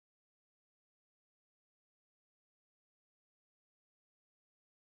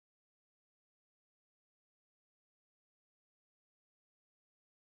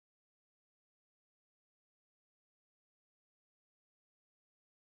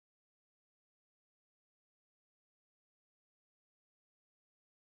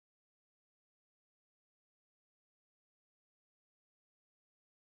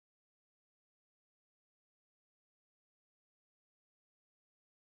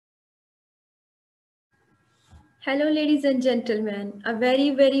Hello, ladies and gentlemen. A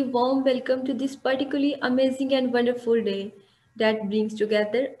very warm welcome to this particularly amazing and wonderful day that brings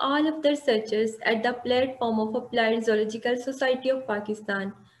together all of the researchers at the platform of Applied Zoological Society of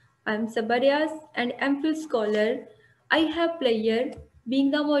Pakistan. I am Sabarias, an MPhil scholar. I have pleasure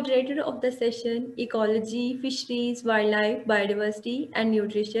being the moderator of the session Ecology, Fisheries, Wildlife, Biodiversity and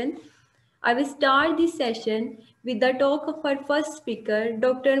Nutrition. I will start this session with the talk of our first speaker,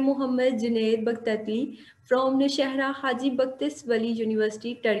 Dr. Muhammad Junaid Bakhtatli from Nushehrah Haji Bakhtis Wali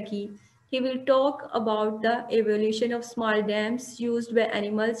University, Turkey. He will talk about the evolution of small dams used by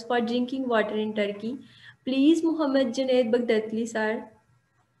animals for drinking water in Turkey. Please, Muhammad Junaid Bakhtatli, sir.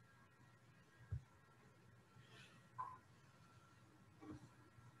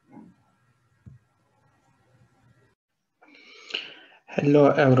 Hello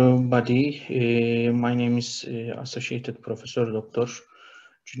everybody, my name is Associated Professor Dr.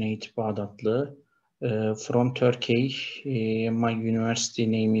 Cüneyt Bağdatlı from Turkey. My university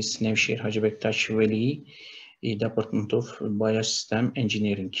name is Nevşehir Hacı Bektaş Veli, Department of Biosystem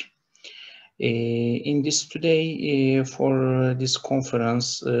Engineering. In this today, for this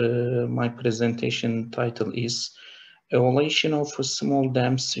conference, my presentation title is Evaluation of Small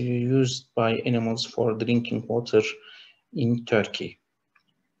Dams Used by Animals for Drinking Water in Turkey.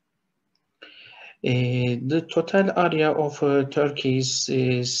 The total area of Turkey is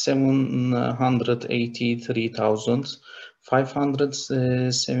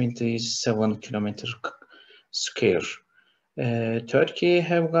 783,577 kilometer square. Turkey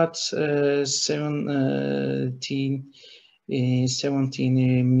have got 17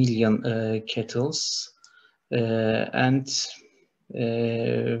 million kettles and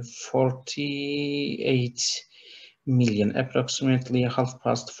 48 million, approximately half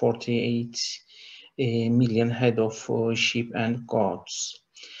past 48 million head of sheep and goats.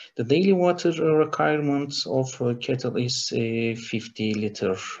 The daily water requirement of cattle is 50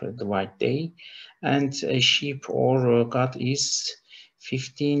 liters the white day, and a sheep or goat is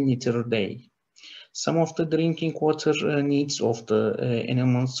 15 liters a day. Some of the drinking water needs of the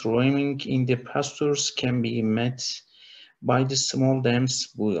animals roaming in the pastures can be met by the small dams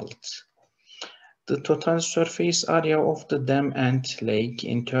built. The total surface area of the dam and lake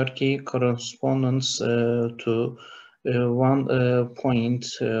in Turkey corresponds to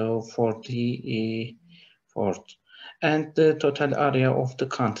 1.44, and the total area of the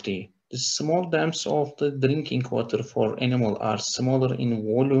country. The small dams of the drinking water for animal are smaller in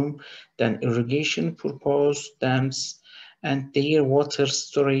volume than irrigation purpose dams, and their water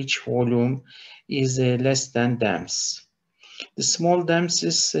storage volume is less than dams. The small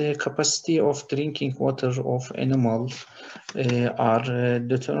dams' capacity of drinking water of animals are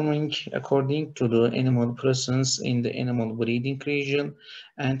determined according to the animal presence in the animal breeding region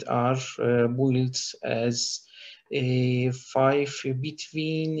and are built as 5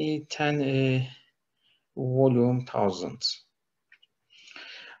 between 10 volume thousands.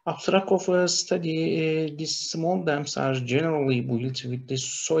 Abstract of a study, these small dams are generally built with the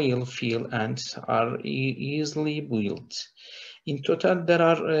soil fill and are easily built. In total, there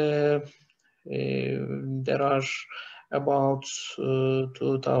are about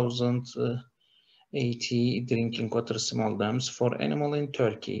 2,080 drinking water small dams for animal in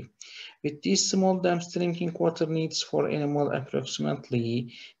Turkey. With these small dams, drinking water needs for animal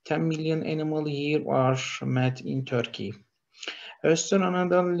approximately 10 million animal a year are met in Turkey. Eastern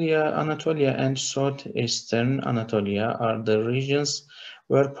Anatolia and southeastern Anatolia are the regions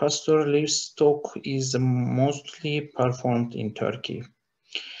where pasture livestock is mostly performed in Turkey.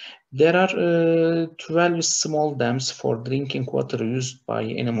 There are 12 small dams for drinking water used by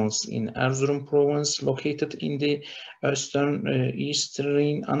animals in Erzurum province, located in the eastern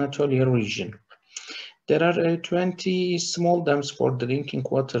Anatolia region. There are 20 small dams for drinking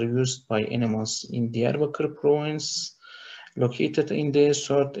water used by animals in Diyarbakır province, located in the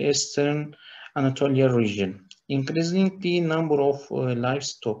southeastern Anatolia region. Increasing the number of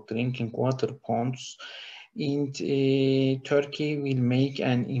livestock drinking water ponds in Turkey will make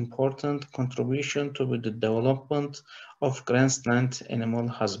an important contribution to the development of grassland animal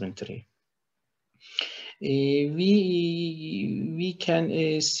husbandry. We can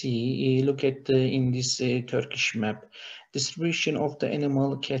look at in this Turkish map distribution of the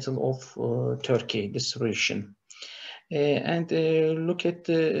animal cattle of Turkey distribution. And look at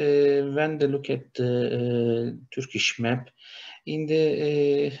when they look at the Turkish map in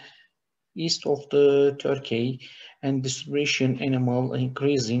the east of the Turkey and distribution animal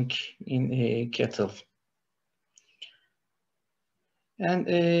increasing in cattle. And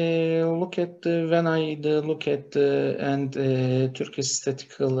look at when I look at and Turkish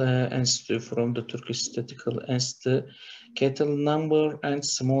Statistical Institute, from the Turkish Statistical Institute, cattle number and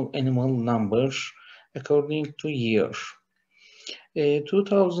small animal number according to year.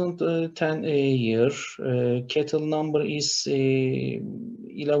 2010 year, cattle number is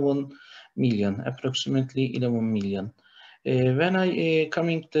 11 million, approximately 11 million. When I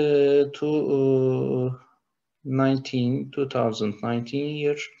coming to 2019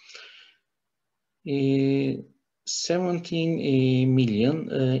 year, 17 million,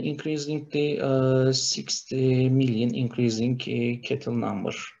 increasing the 6 million, increasing cattle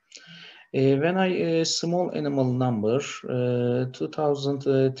number. When I small animal number,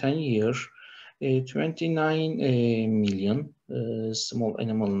 2010 year, 29 million small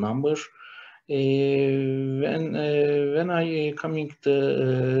animal number. When I coming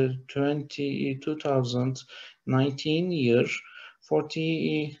to 2019 year,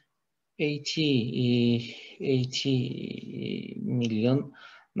 40 80 million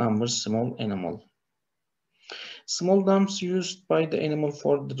number small animal. Small dams used by the animal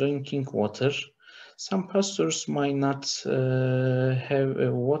for drinking water. Some pastures might not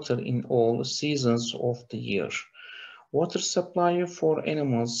have water in all seasons of the year. Water supply for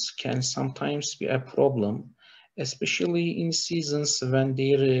animals can sometimes be a problem, especially in seasons when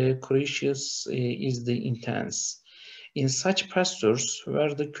their crisis is the intense. In such pastures,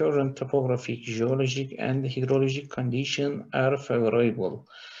 where the current topographic, geologic, and hydrologic conditions are favorable,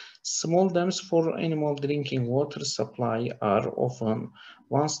 small dams for animal drinking water supply are often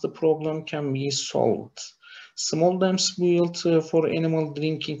once the problem can be solved. Small dams built for animal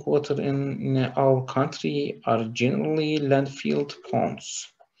drinking water in our country are generally landfilled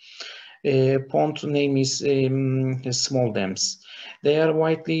ponds. Pond name is small dams. They are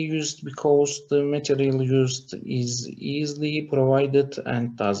widely used because the material used is easily provided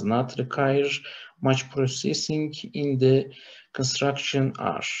and does not require much processing in the construction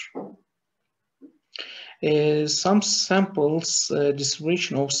are. Some samples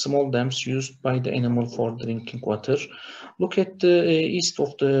distribution of small dams used by the animal for drinking water. Look at the east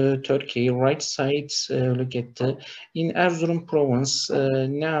of the Turkey, right side. Look at in Erzurum province.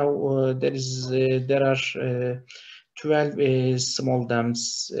 Now there are 12 small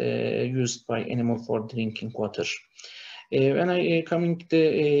dams used by animal for drinking water. When I coming to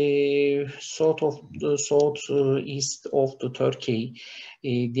the southeast of the Turkey,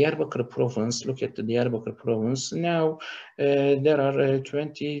 Diyarbakır province. Look at the Diyarbakır province. Now there are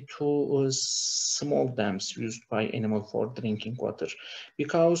 22 small dams used by animal for drinking water,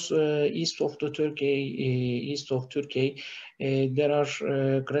 because east of Turkey, there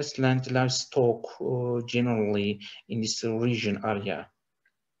are grassland livestock generally in this region area.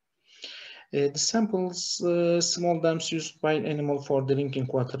 The samples, small dams used by animal for drinking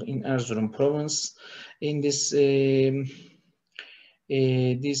water in Erzurum province. In this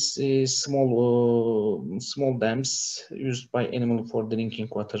small dams used by animal for drinking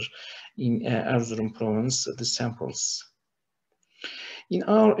water in Erzurum province, the samples. In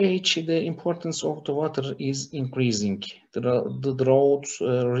our age, the importance of the water is increasing. The drought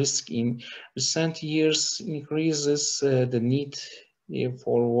risk in recent years increases the need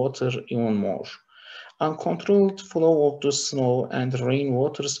for water even more. Uncontrolled flow of the snow and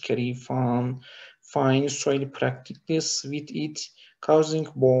rainwaters carry fine soil particles with it, causing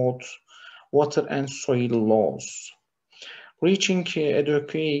both water and soil loss. Reaching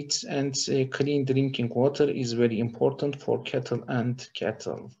adequate and clean drinking water is very important for cattle and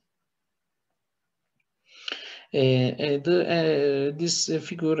cattle. This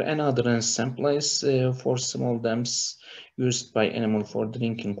figure another samples for small dams used by animal for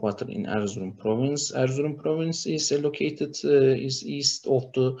drinking water in Erzurum province. Erzurum province is located is east of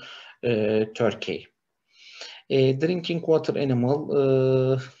the Turkey. Drinking water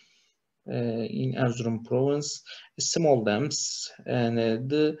animal in Erzurum province, small dams, and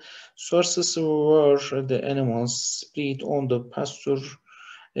the sources where the animals spread on the pasture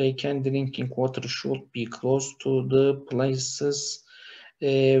can drinking water should be close to the places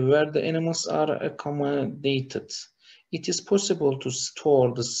where the animals are accommodated. It is possible to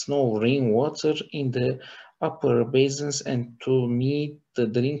store the snow rainwater in the upper basins and to meet the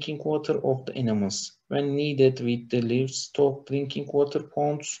drinking water of the animals when needed with the livestock drinking water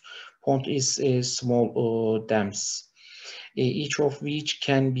ponds. Pond is small dams, each of which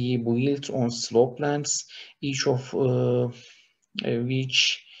can be built on sloplands, each of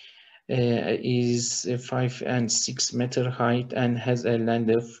which is 5 and 6 meter height and has a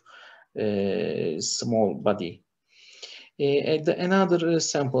length of small body. Another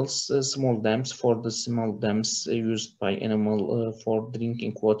samples, small dams for the small dams used by animal for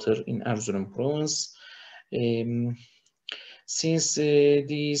drinking water in Erzurum province. Um, since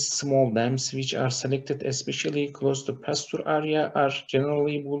these small dams, which are selected especially close to pasture area, are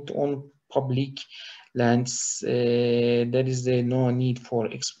generally built on public lands, there is no need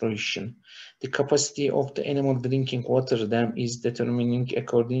for exploration. The capacity of the animal drinking water dam is determining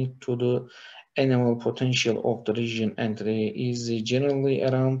according to the animal potential of the region and is generally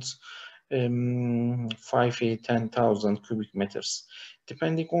around 10,000 cubic meters.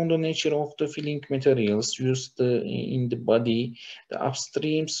 Depending on the nature of the filling materials used in the body, the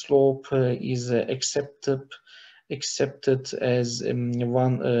upstream slope is accepted as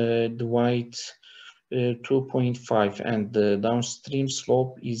one divide 2.5 and the downstream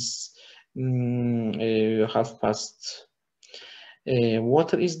slope is half past.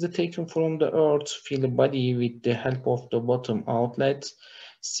 Water is taken from the earth, fill the body with the help of the bottom outlet.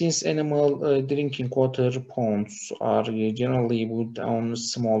 Since animal drinking water ponds are generally built on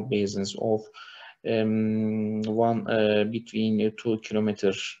small basins of one between 2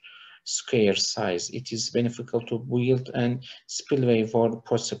 kilometer square size, it is beneficial to build and spillway where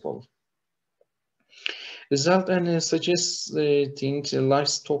possible. Result and suggesting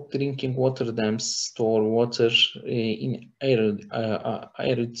livestock drinking water dams store water in arid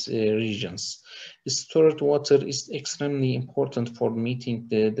regions. The stored water is extremely important for meeting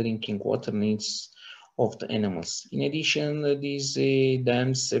the drinking water needs of the animals. In addition, these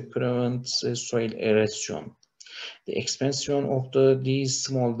dams prevent soil erosion. The expansion of these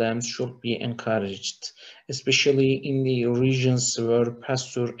small dams should be encouraged, especially in the regions where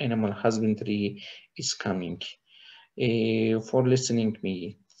pasture animal husbandry is coming. For listening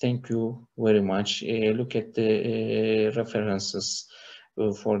me, thank you very much. Look at the references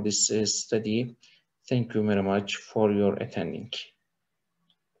for this study. Thank you very much for your attending.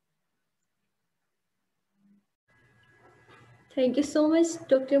 Thank you so much,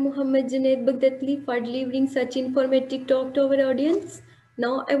 Dr. Muhammad Junaid Bagdatli, for delivering such informative talk to our audience.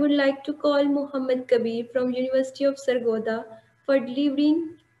 Now, I would like to call Muhammad Kabir from University of Sargodha for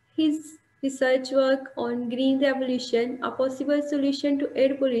delivering his research work on green revolution, a possible solution to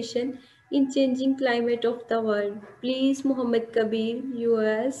air pollution in changing climate of the world. Please, Muhammad Kabir,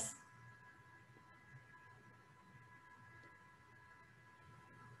 US.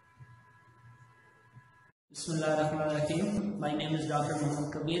 Bismillahirrahmanirrahim. My name is Dr. Muhammad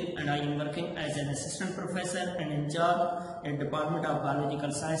Kabir and I am working as an assistant professor and in charge in Department of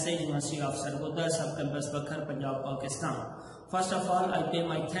Biological Sciences, University of Sargodha, Sub-Campus Bakhar, Punjab, Pakistan. First of all, I pay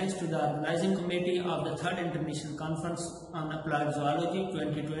my thanks to the organizing committee of the 3rd International Conference on Applied Zoology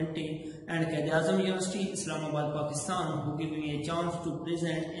 2020 and Quaid-e-Azam University, Islamabad, Pakistan, who give me a chance to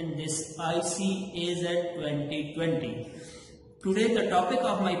present in this ICAZ 2020. Today the topic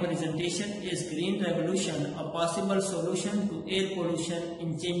of my presentation is Green Revolution, a possible solution to air pollution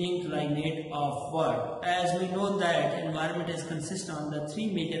in changing climate of world. As we know that environment is consist on the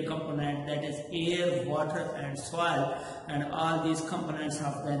 3 major components, that is air, water and soil, and all these components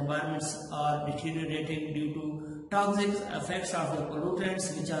of the environments are deteriorating due to toxic effects of the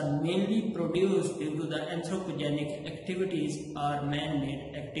pollutants which are mainly produced due to the anthropogenic activities or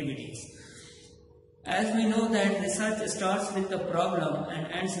man-made activities. As we know that research starts with the problem and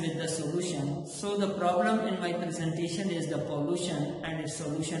ends with the solution, so the problem in my presentation is the pollution and its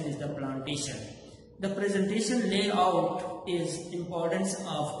solution is the plantation. The presentation layout is importance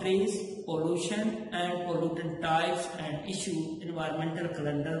of trees, pollution and pollutant types and issue, environmental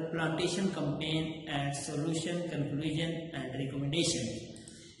calendar, plantation campaign and solution, conclusion and recommendation.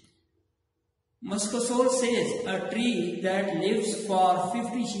 Muscosol says a tree that lives for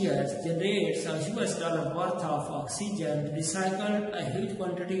 50 years generates a $US worth of oxygen, recycled a huge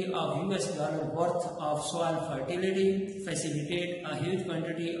quantity of $US worth of soil fertility, facilitate a huge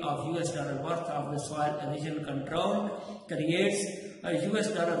quantity of $US worth of the soil erosion control, creates a $US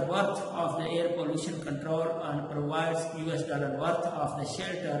worth of the air pollution control and provides $US worth of the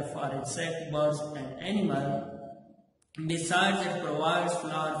shelter for insect, birds and animals. Besides, it provides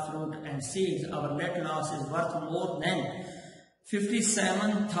flower, fruit and seeds. Our net loss is worth more than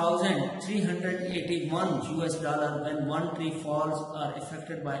 57,381 US dollar when one tree falls are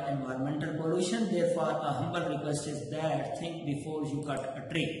affected by environmental pollution. Therefore, a humble request is that think before you cut a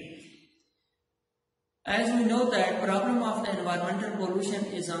tree. As we know that problem of the environmental pollution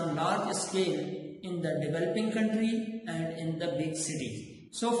is on large scale in the developing country and in the big cities.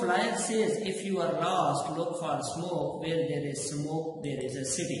 So flyer says if you are lost, look for smoke. Where there is smoke, there is a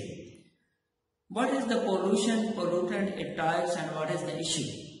city. What is the pollution, pollutant, its types and what is the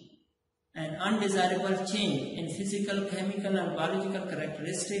issue? An undesirable change in physical, chemical and biological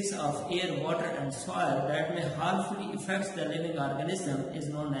characteristics of air, water and soil that may harmfully affect the living organism is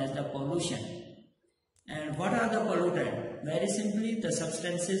known as the pollution. And what are the pollutants? Very simply, the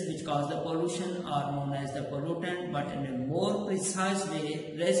substances which cause the pollution are known as the pollutant, but in a more precise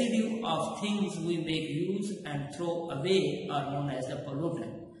way, residue of things we make use and throw away are known as the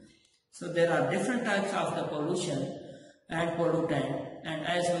pollutant. So there are different types of the pollution and pollutant, and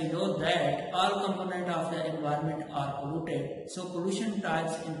as we know that all components of the environment are polluted. So pollution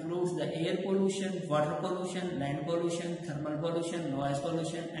types includes the air pollution, water pollution, land pollution, thermal pollution, noise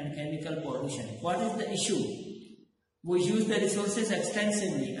pollution and chemical pollution. What is the issue? We use the resources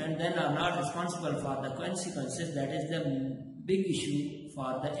extensively and then are not responsible for the consequences. That is the big issue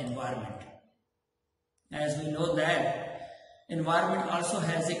for the environment. As we know that environment also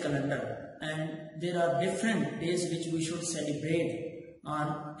has a calendar, and there are different days which we should celebrate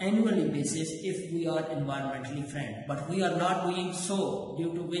on annually basis if we are environmentally friendly, but we are not doing so,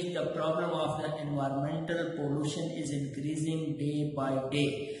 due to which the problem of the environmental pollution is increasing day by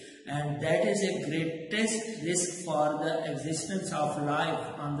day, and that is a greatest risk for the existence of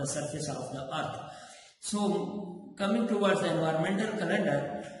life on the surface of the earth. So coming towards the environmental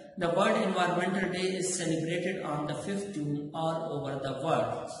calendar, the World Environmental Day is celebrated on the 5th June all over the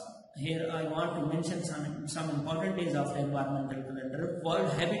world. Here I want to mention some important days of the environmental calendar.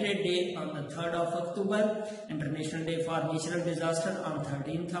 World Habitat Day on the 3rd of October, International Day for Natural Disaster on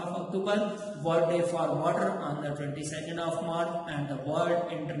 13th of October, World Day for Water on the 22nd of March, and the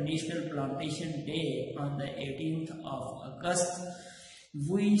World International Plantation Day on the 18th of August.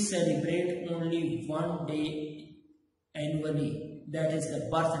 We celebrate only one day annually, that is the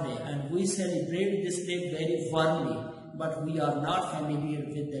birthday, and we celebrate this day very warmly, but we are not familiar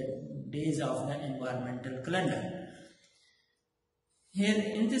with the days of the environmental calendar. Here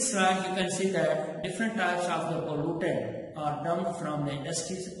in this slide you can see that different types of the pollutant are dumped from the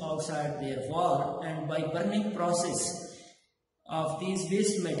industries outside their wall, and by burning process of these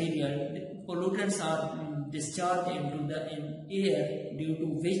waste material, pollutants are discharged into the air, due to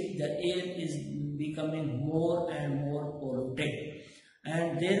which the air is becoming more and more polluted,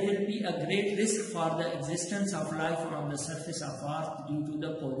 and there will be a great risk for the existence of life on the surface of earth due to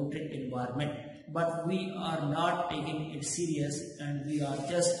the polluted environment. But we are not taking it serious, and we are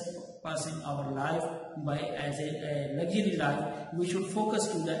just passing our life by as a luxury life. We should focus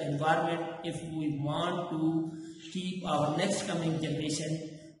to the environment if we want to keep our next coming generation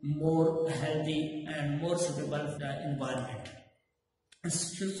more healthy and more suitable for the environment.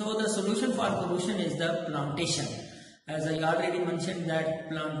 So the solution for pollution is the plantation. As I already mentioned that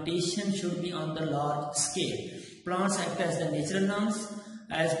plantation should be on the large scale. Plants act as the natural lungs,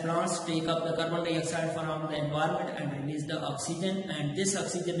 as plants take up the carbon dioxide from the environment and release the oxygen, and this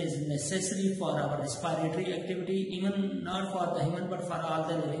oxygen is necessary for our respiratory activity, even not for the human but for all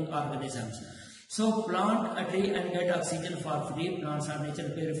the living organisms. So plant a tree and get oxygen for free. Plants are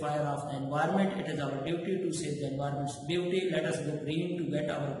natural purifier of the environment. It is our duty to save the environment's beauty. Let us go green to get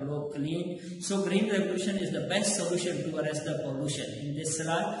our globe clean. So green revolution is the best solution to arrest the pollution. In this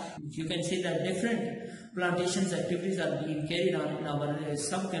slide, you can see that different plantations activities are being carried on in our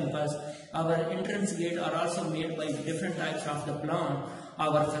sub-campus. Our entrance gate are also made by different types of the plant.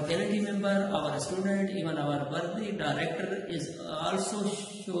 Our faculty member, our student, even our birthday director is also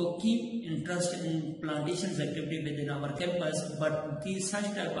show keen interest in plantations activity within our campus, but these such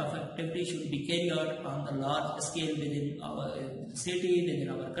type of activity should be carried out on the large scale within our city, within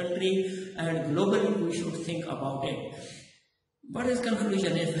our country, and globally we should think about it. What is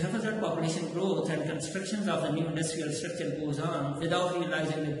conclusion? If haphazard population growth and constructions of the new industrial structure goes on without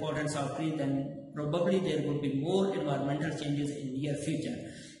realizing the importance of trees, then probably there will be more environmental changes in near future.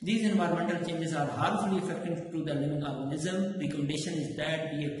 These environmental changes are harmfully affecting to the living organism. Recommendation is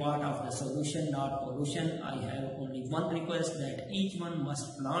that be a part of the solution, not pollution. I have only one request, that each one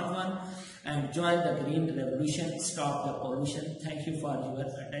must plant one and join the green revolution, stop the pollution. Thank you for your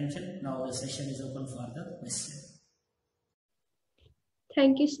attention. Now the session is open for the question.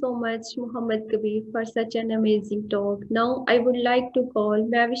 Thank you so much, Muhammad Kabir, for such an amazing talk. Now, I would like to call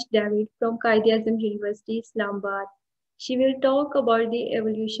Mavish David from Quaid-e-Azam University, Islamabad. She will talk about the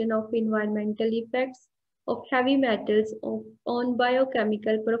evolution of environmental effects of heavy metals on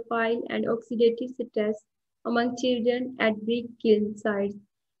biochemical profile and oxidative stress among children at brick kiln sites.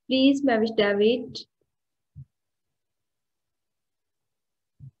 Please, Mavish David.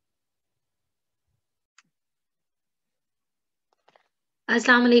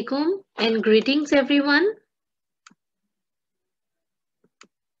 Assalamu alaikum and greetings everyone.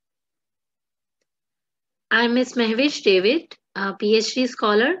 I'm Ms. Mahvish David, a PhD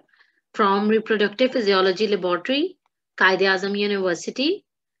scholar from Reproductive Physiology Laboratory, Quaid-e-Azam University.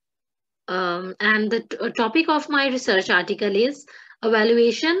 And the topic of my research article is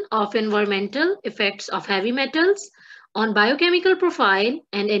Evaluation of Environmental Effects of Heavy Metals on Biochemical Profile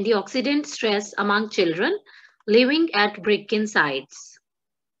and Antioxidant Stress Among Children Living at Brick-Kiln Sites.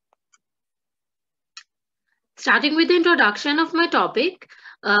 Starting with the introduction of my topic,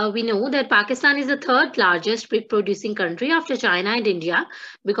 we know that Pakistan is the third largest brick producing country after China and India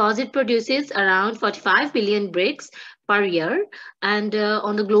because it produces around 45 billion bricks per year. And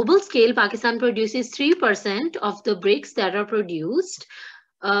on the global scale, Pakistan produces 3% of the bricks that are produced.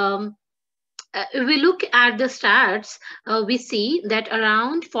 If we look at the stats, we see that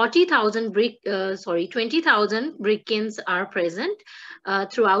around 20,000 brick kilns are present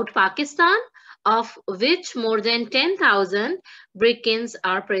throughout Pakistan, of which more than 10,000 brick kilns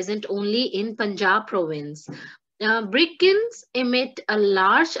are present only in Punjab province. Brick kilns emit a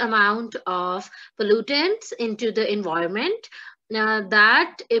large amount of pollutants into the environment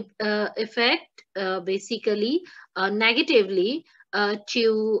that affect basically negatively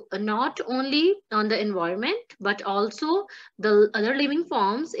to not only on the environment but also the other living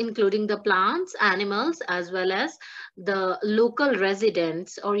forms, including the plants, animals, as well as the local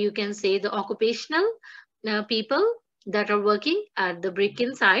residents, or you can say the occupational people that are working at the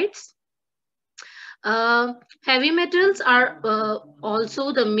brick-kiln sites. Heavy metals are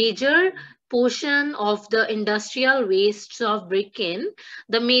also the major portion of the industrial wastes of brick-kiln.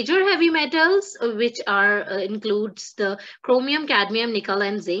 The major heavy metals, which are includes the chromium, cadmium, nickel,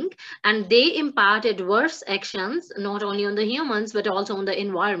 and zinc, and they impart adverse actions not only on the humans but also on the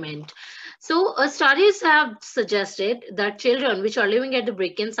environment. So studies have suggested that children which are living at the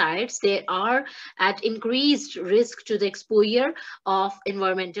brick-kiln sites, they are at increased risk to the exposure of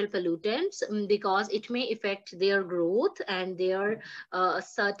environmental pollutants because it may affect their growth and their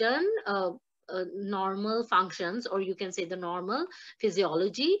certain normal functions, or you can say the normal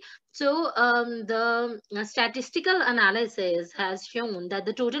physiology. So the statistical analysis has shown that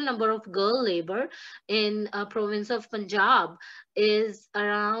the total number of girl labor in province of Punjab is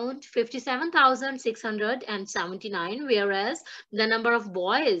around 57,679, whereas the number of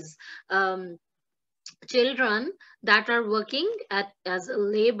boys children that are working as a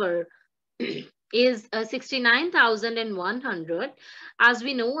labor is 69,100. As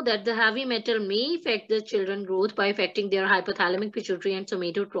we know that the heavy metal may affect the children growth by affecting their hypothalamic, pituitary, and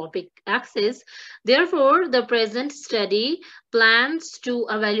somatotropic axis. Therefore, the present study plans to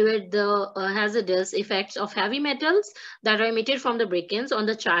evaluate the hazardous effects of heavy metals that are emitted from the brick-kilns on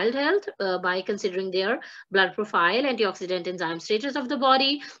the child health by considering their blood profile, antioxidant enzyme status of the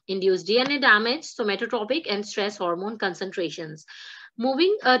body, induced DNA damage, somatotropic, and stress hormone concentrations.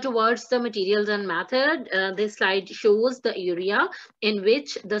 Moving towards the materials and method, this slide shows the area in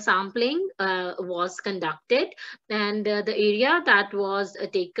which the sampling was conducted, and the area that was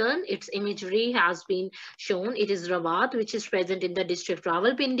taken, its imagery has been shown. It is Rawat, which is present in the district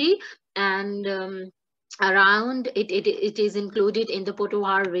Rawalpindi, and around it is included in the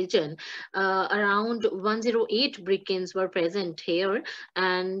Potowar region. Around 108 brick-kilns were present here,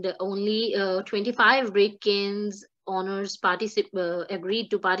 and only 25 brick-kilns owners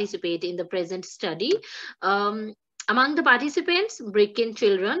agreed to participate in the present study. Among the participants, brick-kiln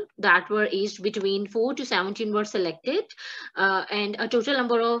children that were aged between 4 to 17 were selected, and a total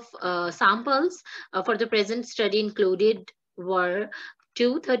number of samples for the present study included were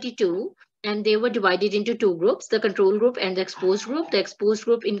 232, and they were divided into two groups, the control group and the exposed group. The exposed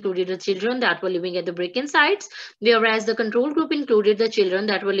group included the children that were living at the brick-kiln sites, whereas the control group included the children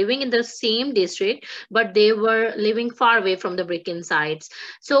that were living in the same district, but they were living far away from the brick-kiln sites.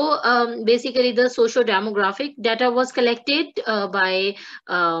 So basically the socio-demographic data was collected by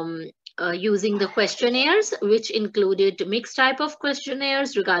using the questionnaires, which included mixed type of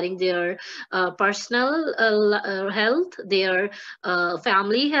questionnaires regarding their personal health, their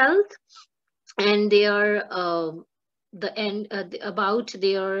family health, and their about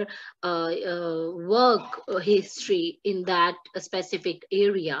their work history in that specific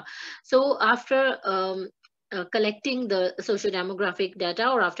area. So after collecting the socio-demographic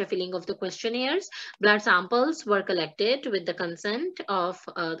data, or after filling of the questionnaires, blood samples were collected with the consent of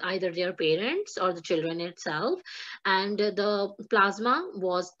either their parents or the children itself, and the plasma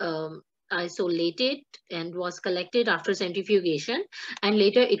was isolated and was collected after centrifugation, and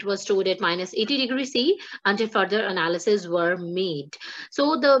later it was stored at -80°C until further analysis were made.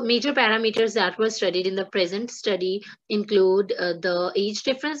 So the major parameters that were studied in the present study include the age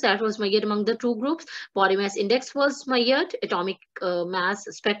difference that was measured among the two groups, body mass index was measured, atomic mass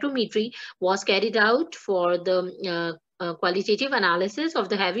spectrometry was carried out for the qualitative analysis of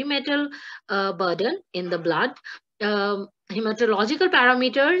the heavy metal burden in the blood. Hematological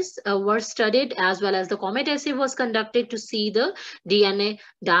parameters were studied, as well as the COMET assay was conducted to see the DNA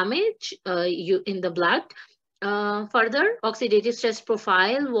damage in the blood. Further, oxidative stress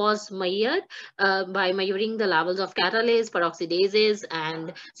profile was measured by measuring the levels of catalase, peroxidases,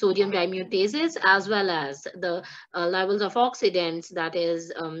 and sodium dimutases, as well as the levels of oxidants, that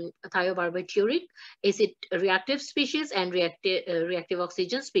is thiobarbituric acid reactive species and reactive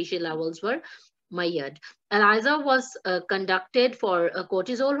oxygen species levels were measured. ELISA was conducted for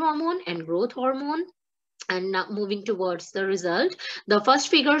cortisol hormone and growth hormone. And now moving towards the result, the first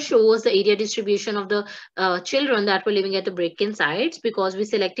figure shows the area distribution of the children that were living at the break-in sites, because we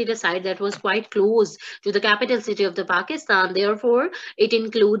selected a site that was quite close to the capital city of the Pakistan. Therefore, it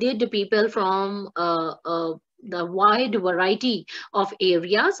included the people from the wide variety of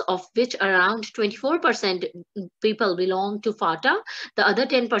areas, of which around 24% people belong to FATA, the other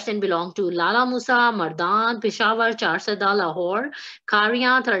 10% belong to Lala Musa, Mardan, Peshawar, Charsada, Lahore,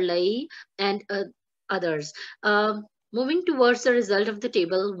 Kariyan, Tharlai, and others. Moving towards the result of the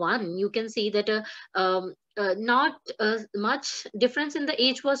table 1, you can see that not much difference in the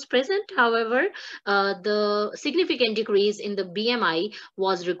age was present. However, the significant decrease in the BMI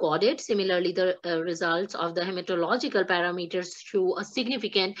was recorded. Similarly, the results of the hematological parameters show a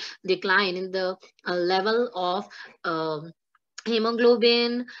significant decline in the level of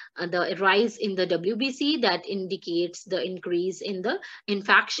hemoglobin, the rise in the WBC, that indicates the increase in the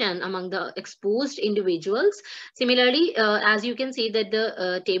infection among the exposed individuals. Similarly, as you can see that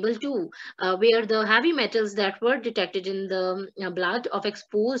the table 2, where the heavy metals that were detected in the blood of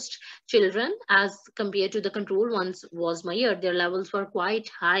exposed children as compared to the control ones was measured, their levels were quite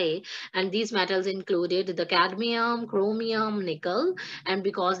high, and these metals included the cadmium, chromium, nickel, and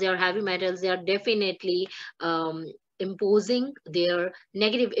because they are heavy metals, they are definitely imposing their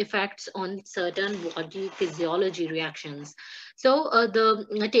negative effects on certain body physiology reactions. So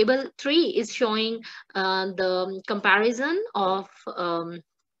the table 3 is showing the comparison of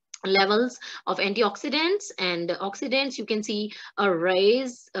levels of antioxidants and oxidants. You can see a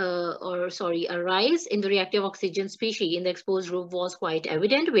rise in the reactive oxygen species in the exposed group was quite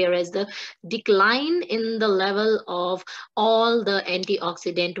evident, whereas the decline in the level of all the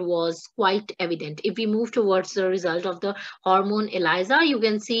antioxidant was quite evident. If we move towards the result of the hormone ELISA, you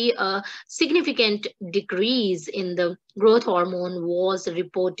can see a significant decrease in the growth hormone was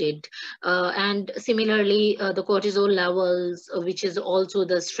reported, and similarly the cortisol levels, which is also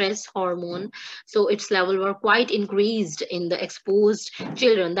the stress hormone, so its level were quite increased in the exposed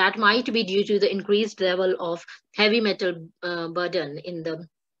children. That might be due to the increased level of heavy metal burden in the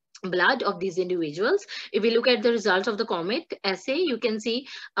blood of these individuals. If we look at the results of the COMET assay, you can see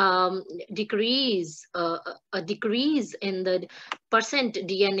a decrease in the percent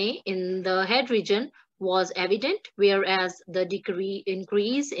DNA in the head region was evident, whereas the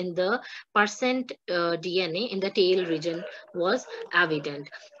increase in the percent DNA in the tail region was evident.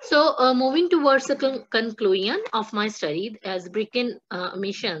 So moving towards the conclusion of my study, as Bricken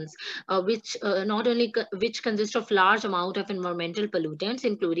emissions, which not only which consist of large amount of environmental pollutants,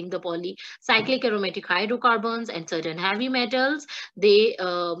 including the polycyclic aromatic hydrocarbons and certain heavy metals, they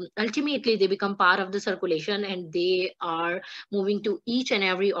ultimately they become part of the circulation, and they are moving to each and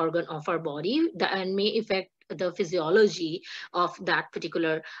every organ of our body and may affect the physiology of that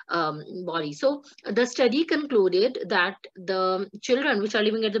particular body. So the study concluded that the children which are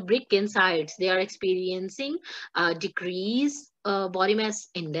living at the brick-in sites, they are experiencing decrease body mass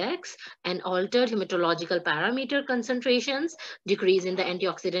index and altered hematological parameter concentrations, decrease in the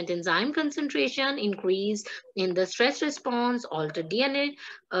antioxidant enzyme concentration, increase in the stress response, altered DNA,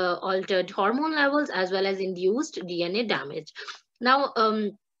 altered hormone levels, as well as induced DNA damage. Now,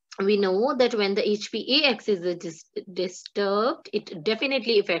 we know that when the HPA axis is disturbed, it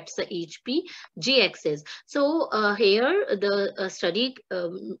definitely affects the HPG axis. So here the study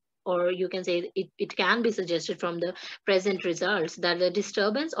or you can say it can be suggested from the present results that the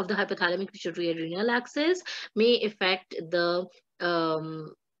disturbance of the hypothalamic pituitary adrenal axis may affect the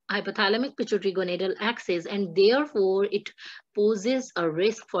hypothalamic pituitary gonadal axis, and therefore it poses a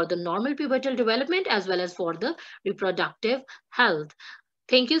risk for the normal pubertal development as well as for the reproductive health.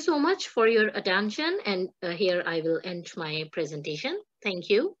 Thank you so much for your attention, and here I will end my presentation. Thank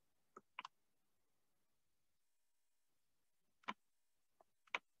you.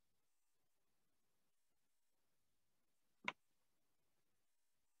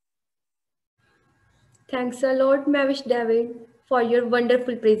 Thanks a lot, Mavish David, for your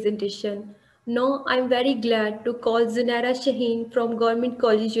wonderful presentation. Now I'm very glad to call Zunaira Shaheen from Government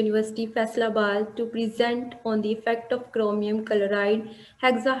College University Faisalabad to present on the effect of chromium chloride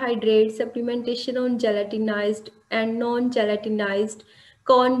hexahydrate supplementation on gelatinized and non-gelatinized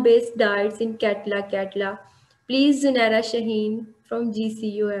corn-based diets in Katla Katla. Please Zunaira Shaheen from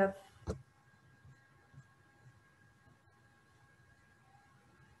GCUF.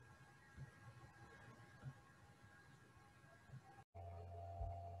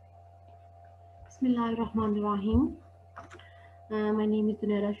 Bismillahirrahmanirrahim. My name is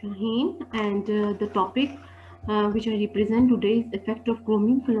Dunaira Shaheen, and the topic which I represent today is effect of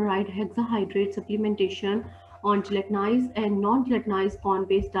chromium chloride hexahydrate supplementation on gelatinized and non-gelatinized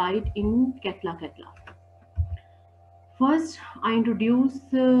corn-based diet in Ketla Ketla. First, I introduce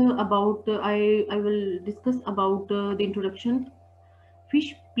I will discuss about the introduction.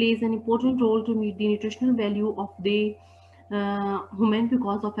 Fish plays an important role to meet the nutritional value of the human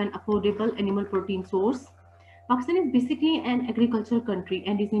because of an affordable animal protein source. Pakistan is basically an agricultural country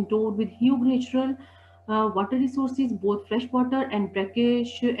and is endowed with huge natural water resources, both fresh water and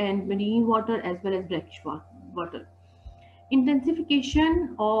brackish and marine water, as well as brackish water.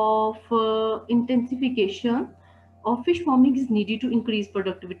 Intensification of fish farming is needed to increase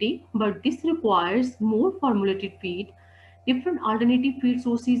productivity, but this requires more formulated feed. Different alternative feed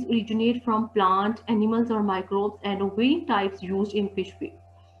sources originate from plant, animals, or microbes, and of varying types used in fish feed.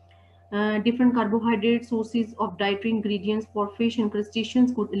 Different carbohydrate sources of dietary ingredients for fish and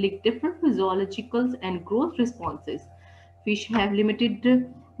crustaceans could elicit different physiological and growth responses. Fish have limited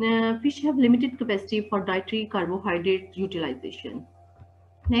capacity for dietary carbohydrate utilization.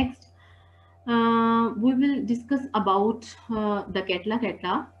 Next, we will discuss about the Ketla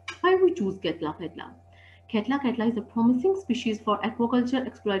Ketla. Why we choose Ketla Ketla? Ketla Ketla is a promising species for aquaculture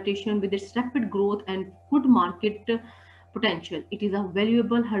exploitation with its rapid growth and good market potential. It is a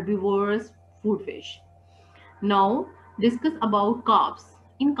valuable herbivorous food fish. Now, discuss about carbs.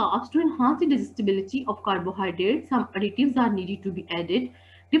 In carbs, to enhance the digestibility of carbohydrates, some additives are needed to be added.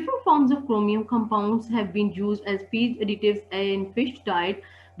 Different forms of chromium compounds have been used as feed additives in fish diet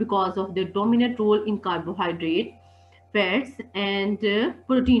because of their dominant role in carbohydrate, fats, and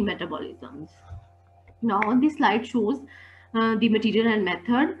protein metabolisms. Now, this slide shows the material and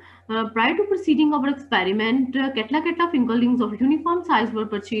method. Prior to proceeding our experiment, Ketla Ketla fingerlings of uniform size were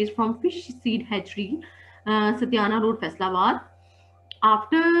purchased from Fish Seed Hatchery, Satyana Road, Faisalabad.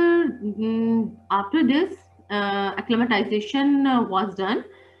 After this, acclimatization was done.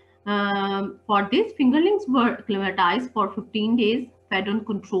 For this, fingerlings were acclimatized for 15 days, fed on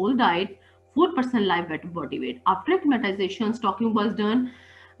controlled diet, 4% live body weight. After acclimatization, stocking was done.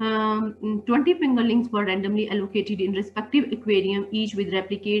 20 fingerlings were randomly allocated in respective aquarium, each with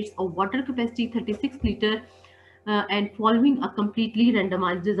replicates of water capacity 36 liter and following a completely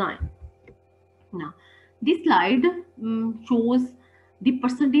randomized design. Now, this slide shows the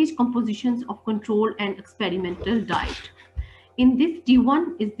percentage compositions of control and experimental diet. In this,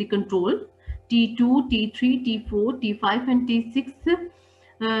 T1 is the control, T2, T3, T4, T5, and T6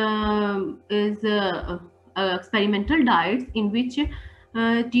 is experimental diets in which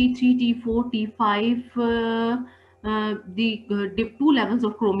T3, T4, T5, the two levels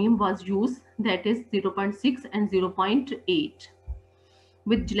of chromium was used, that is 0.6 and 0.8,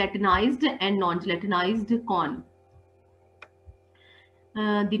 with gelatinized and non-gelatinized corn.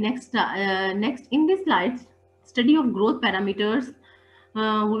 The next in this slides, study of growth parameters. We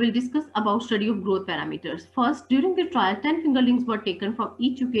will discuss about study of growth parameters. First, during the trial, 10 fingerlings were taken from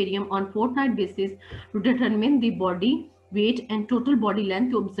each aquarium on fortnight basis to determine the body weight and total body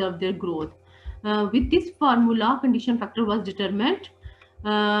length to observe their growth. With this formula, condition factor was determined.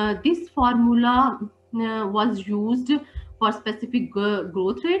 This formula was used for specific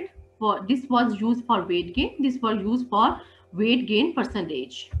growth rate. This was used for weight gain. This was used for weight gain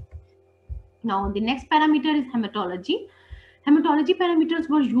percentage. Now, the next parameter is hematology. Hematology parameters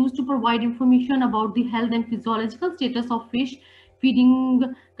were used to provide information about the health and physiological status of fish,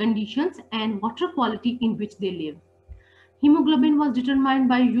 feeding conditions, and water quality in which they live. Hemoglobin was determined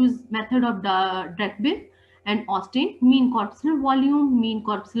by use method of Drakbin and Austin. Mean corpuscular volume, mean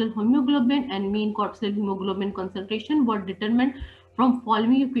corpuscular hemoglobin, and mean corpuscular hemoglobin concentration were determined from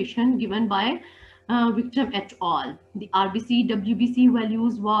following equation given by Victim et al. The RBC, WBC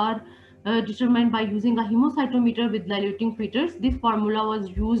values were determined by using a hemocytometer with diluting filters. This formula was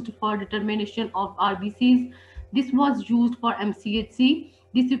used for determination of RBCs. This was used for MCHC.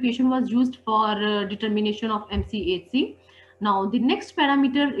 This equation was used for determination of MCHC. Now, the next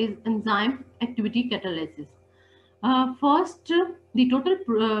parameter is enzyme activity catalysis. First, the total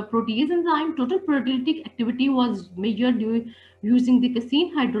protease enzyme, total proteolytic activity was measured using the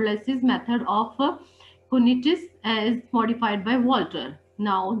casein hydrolysis method of Konitis as modified by Walter.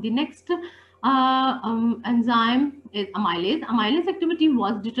 Now, the next enzyme is amylase. Amylase activity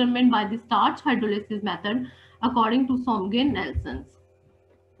was determined by the starch hydrolysis method according to Somgen-Nelson's.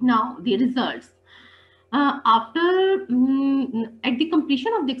 Now, the results. At the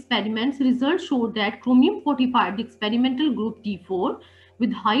completion of the experiments, results showed that chromium fortified the experimental group T4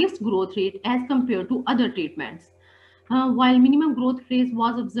 with highest growth rate as compared to other treatments, while minimum growth phase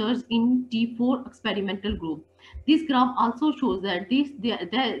was observed in T4 experimental group. This graph also shows that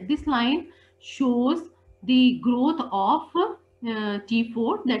this line shows the growth of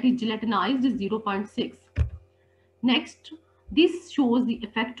T4, that is gelatinized 0.6. Next, this shows the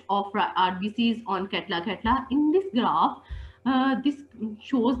effect of RBCs on Ketla. In this graph, this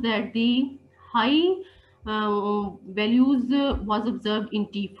shows that the high values was observed in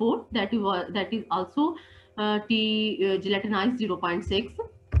T4, that is also T gelatinized 0.6.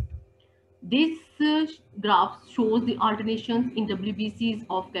 This graph shows the alternations in WBCs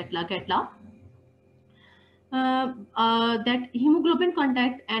of Ketla. That hemoglobin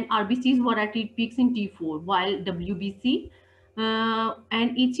contact and RBCs were at its peaks in T4, while WBC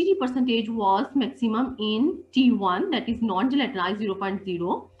and HCG percentage was maximum in T1, that is non-gelatinized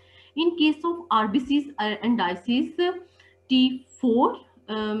 0.0. In case of RBCs and dices, T4,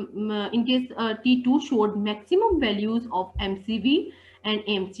 in case T2 showed maximum values of MCV and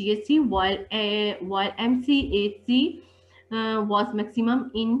MCHC, while MCHC was maximum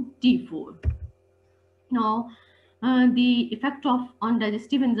in T4. Now, the effect of on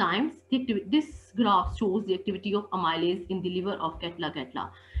digestive enzymes. This graph shows the activity of amylase in the liver of Ketla,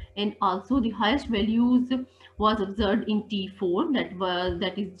 and also the highest values was observed in T4, that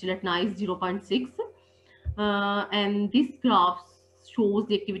is gelatinized 0.6, and this graph shows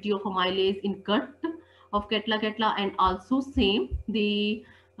the activity of amylase in gut of Ketla, and also same the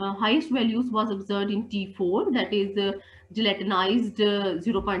highest values was observed in T4, that is gelatinized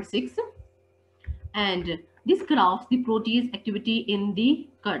 0.6. And this graphs the protease activity in the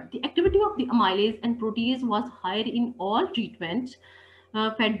gut. The activity of the amylase and protease was higher in all treatments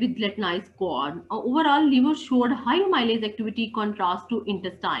fed with gelatinized corn. Overall, liver showed high amylase activity contrast to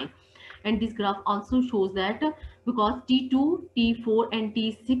intestine. And this graph also shows that because T2, T4 and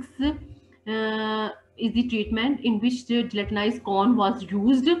T6 is the treatment in which the gelatinized corn was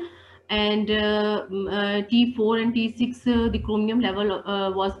used, and T4 and T6 the chromium level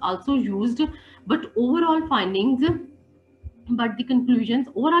was also used, but the conclusions,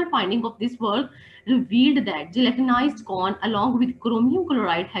 overall finding of this work revealed that gelatinized corn along with chromium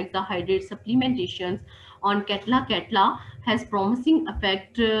chloride hexahydrate supplementations on Ketla has promising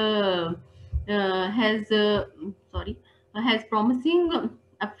effect has promising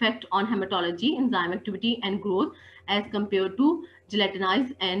effect on hematology, enzyme activity and growth as compared to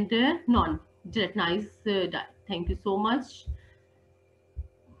gelatinized and non-gelatinized diet. Thank you so much.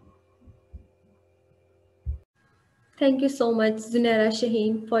 Thank you so much, Zunaira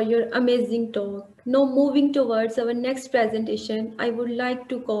Shaheen, for your amazing talk. Now, moving towards our next presentation, I would like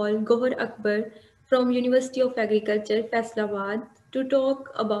to call Gohar Akbar from University of Agriculture, Faisalabad, to talk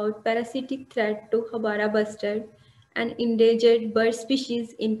about parasitic threat to Habara bustard, an endangered bird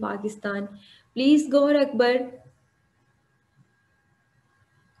species in Pakistan. Please, Gohar Akbar.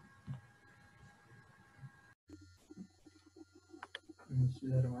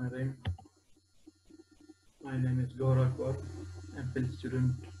 My name is Gaurav Akbar. I'm a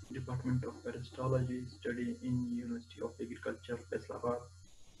student, Department of Parasitology, study in University of Agriculture, Faisalabad.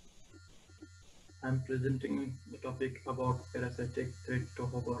 I'm presenting the topic about parasitic threat to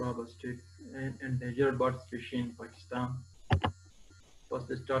Hobara bustard, an endangered bird species in Pakistan. First,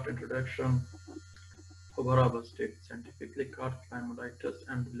 the start introduction. Hobara bustard, scientifically called Chlamyditis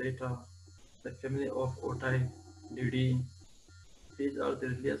and later the family of Otididae. These are the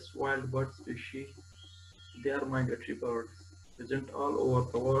earliest wild bird species. They are migratory birds, present all over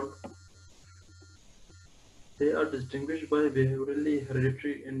the world. They are distinguished by behaviorally,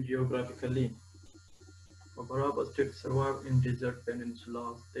 hereditary, and geographically. Hobara bustards survive in desert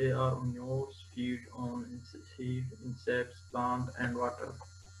peninsulas. They are omnivores, feed on insects, plants, and water.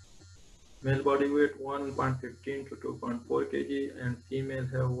 Male body weight 1.15 to 2.4 kg and female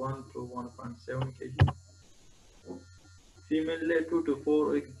have 1 to 1.7 kg. Female lay 2 to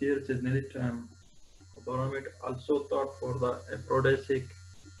 4 eggs their seasonal time. Baromet also thought for the aphrodisiac.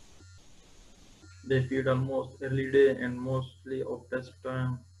 They feed almost every day and mostly of dusk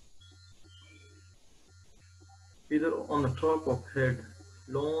time. Feather on the top of head,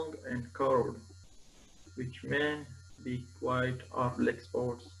 long and curved, which may be white or black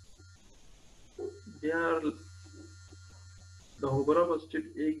spots. They are the Hobarabusted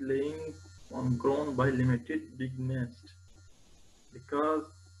egg laying on ground by limited big nest because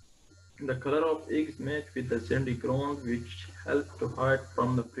the color of eggs match with the sandy ground which help to hide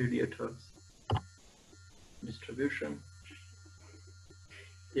from the predators. Distribution.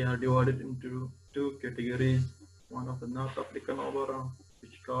 They are divided into two categories. One of the North African Hobara,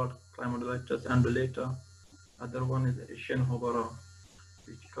 which called Climatolactus undulata. Other one is Asian Hobara,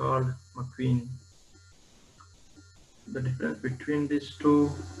 which called McQueen. The difference between these two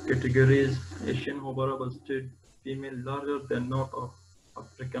categories, Asian Hobara busted female larger than North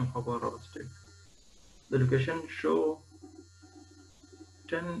African Hobara busted. The location show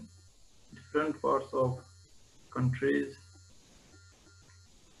 10 different parts of countries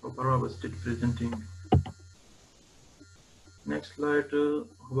Hobara busted presenting. Next slide,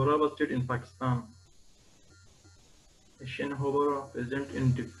 Hobara busted in Pakistan. Asian Hobara present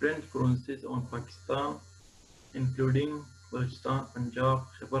in different provinces of Pakistan, including Balochistan, Punjab,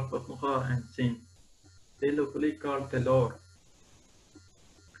 Khyber Pakhtunkhwa, and Sindh. They locally called Talor.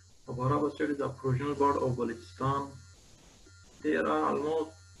 Hobara busted is a provincial bird of Balochistan. There are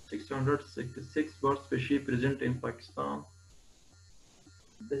almost 666 bird species present in Pakistan.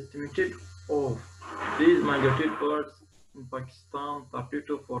 The estimated of these migrated birds in Pakistan 30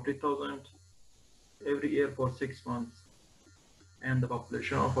 to 40,000 every year for 6 months, and the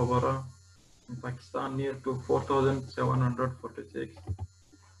population of Hobara in Pakistan near to 4,746.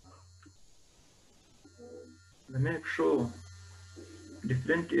 The map show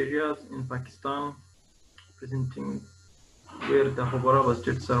different areas in Pakistan presenting where the Hobara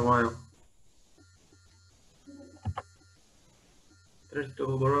busted survive. Threats to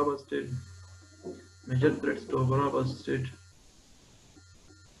Hobara busted. Major threats to Hobara busted.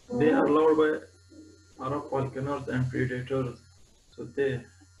 They are loved by Arab falconers and predators. So the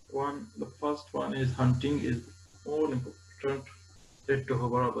first one is hunting is more important threat to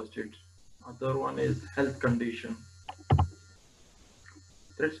Hobara busted. Other one is health condition.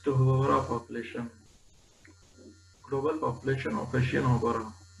 Threats to Hobara population. Global population of Asian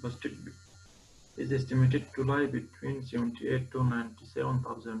Hobara busted is estimated to lie between 78 to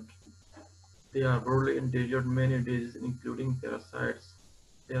 97,000. They are broadly endangered many diseases including parasites.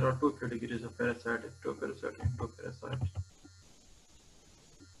 There are two categories of parasite, ectoparasite and endoparasite.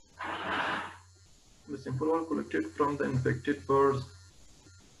 The sample was collected from the infected birds,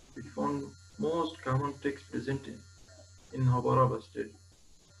 which found most common ticks present in Hobara busted.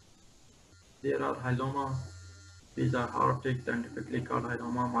 There are Hyloma. These are hard ticks, scientifically called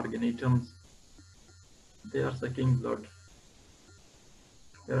Hyloma marginatums. They are sucking blood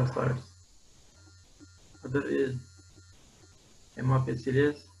parasites. Other is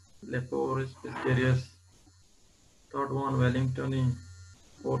Hemaphysalis, Leporis piscarius. Third one Wellingtoni.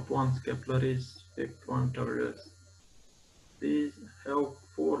 Fourth one Scapularis. Fifth one Turdus. These have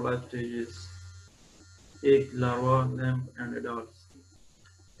 4 life stages: egg, larva, nymph, and adults.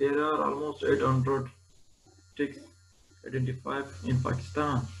 There are almost 800 ticks identified in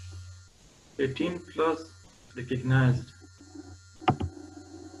Pakistan, 18 plus recognized.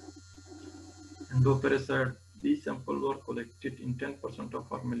 Endoparasite. These samples were collected in 10% of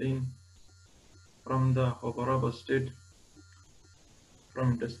formalin from the Hobara busted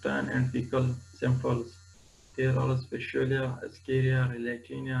from intestine and fecal samples. There are Specialia, Ascaria,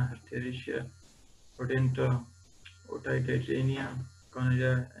 Relatinia, Artericia, Rodenta, Otidatania,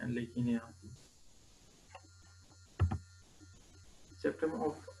 Conaria, and Leukemia. Septum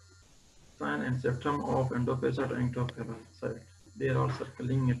of sign and septum of endoparasite and ectoparasite. There are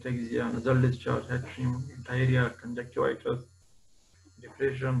circling ataxia, nasal discharge, head shame, diarrhea, conjunctivitis,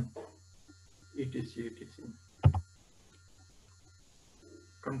 depression, etc.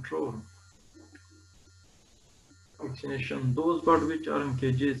 Control. Vaccination. Those birds which are in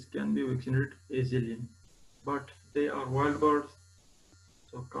cages can be vaccinated easily, but they are wild birds,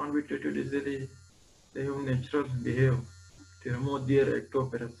 so can't be treated easily. They have natural behavior to remove their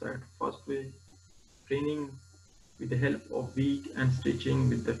ectoparasite. First way, training with the help of beak and stitching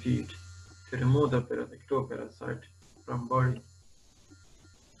with the feet to remove the ectoparasite from body.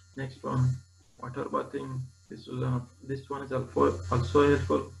 Next one, water bathing. This one is also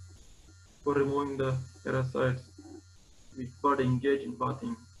helpful for removing the parasites with bird engaged in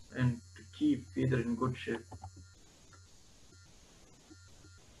bathing and to keep feather in good shape.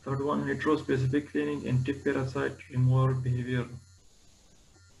 Third one, heterospecific cleaning, anti-parasite removal behavior.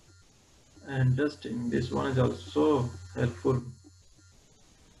 And dusting. This one is also helpful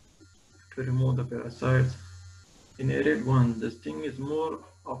to remove the parasites In arid ones, the sting is more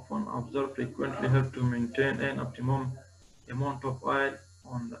often observed frequently help to maintain an optimum amount of oil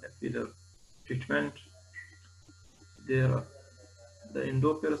on the feeder. Treatment: there, the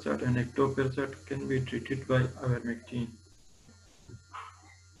endoparasite and ectoparasite can be treated by ivermectin.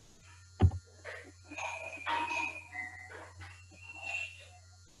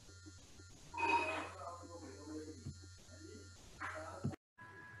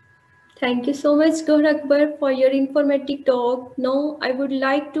 Thank you so much, Gaur Akbar, for your informative talk. Now, I would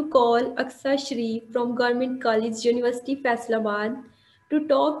like to call Aksa Sharif from Government College, University, Faisalabad, to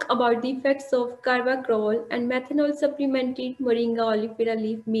talk about the effects of carvacrol and methanol supplemented moringa oleifera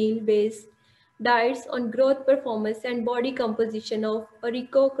leaf meal-based diets on growth, performance, and body composition of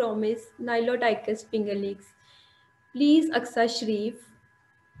Oricochromis niloticus fingerlings. Please, Aksa Sharif.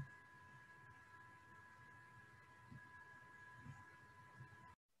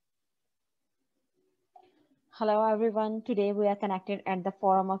 Hello everyone. Today we are connected at the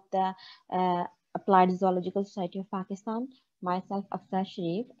forum of the Applied Zoological Society of Pakistan. Myself Afsar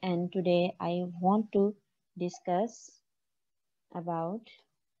Sharif, and today I want to discuss about.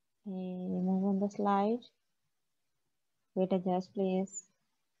 Move on the slide. Wait, adjust please.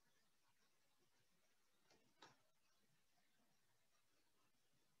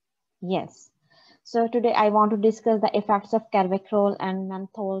 Yes. So today I want to discuss the effects of carvacrol and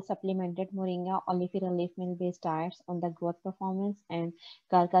menthol supplemented moringa oleifera leaf meal based diets on the growth performance and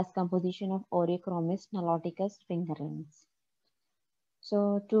carcass composition of Oreochromis niloticus fingerlings.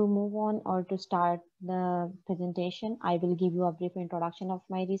 So to move on or to start the presentation, I will give you a brief introduction of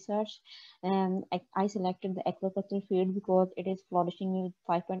my research. And I selected the aquaculture field because it is flourishing with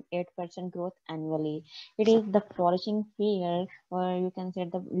 5.8% growth annually. It is the flourishing field, or you can say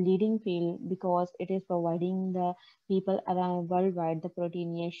the leading field, because it is providing the people around worldwide the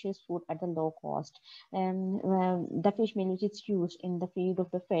proteinaceous food at a low cost. And the fish meal which is used in the feed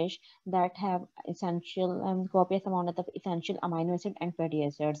of the fish that have essential copious amount of the essential amino acid and fatty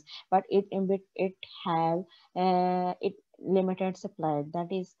acids, but it have it limited supply.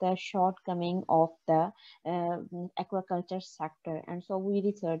 That is the shortcoming of the aquaculture sector. And so we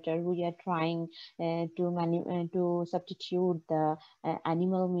researchers, we are trying to substitute the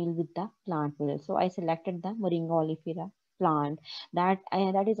animal meal with the plant meal. So I selected the moringa oleifera plant that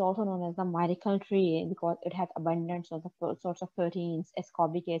is also known as the miracle tree because it has abundance of the sorts of proteins,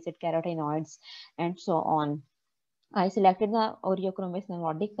 ascorbic acid, carotenoids, and so on. I selected the Oreochromis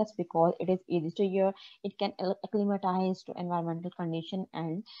niloticus because it is easy to use, it can acclimatize to environmental condition,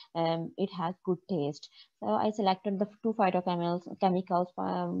 and it has good taste. So I selected the two phytochemicals.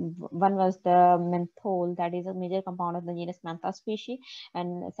 One was the menthol, that is a major compound of the genus Mentha species,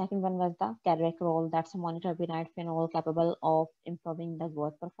 and the second one was the carvacrol, that's a monoturbinate phenol capable of improving the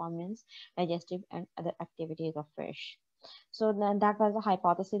growth performance, digestive, and other activities of fish. So then that was the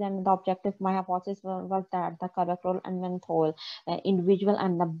hypothesis, and the objective. My hypothesis was that the carvacrol and menthol, individual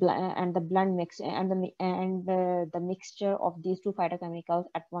and the blend mix and the mixture of these two phytochemicals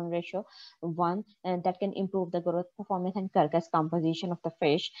at 1:1, and that can improve the growth performance and carcass composition of the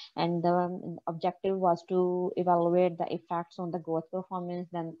fish. And the objective was to evaluate the effects on the growth performance,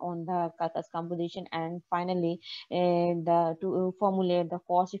 then on the carcass composition, and finally to formulate the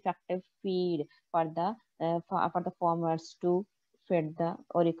cost-effective feed for the farmers to feed the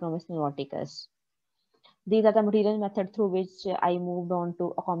Oreochromis niloticus. These are the material method through which I moved on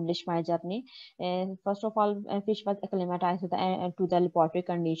to accomplish my journey. And first of all, fish was acclimatized to the laboratory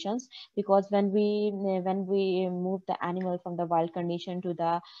conditions, because when we move the animal from the wild condition to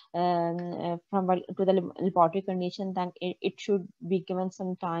the laboratory condition, then it should be given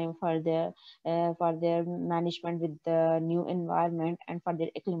some time for their management with the new environment and for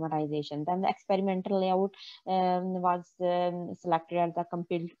their acclimatization. Then the experimental layout was selected as the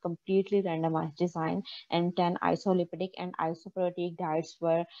completely randomized design, and 10 isolipid and isoprotein diets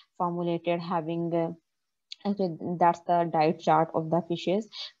were formulated having that's the diet chart of the fishes.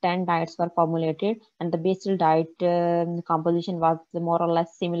 10 diets were formulated, and the basal diet composition was more or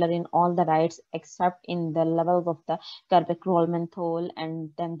less similar in all the diets except in the levels of the carvacrol, menthol, and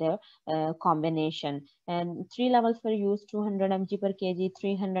then their combination. And 3 levels were used: 200 mg per kg,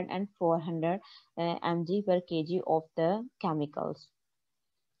 300 and 400 mg per kg of the chemicals.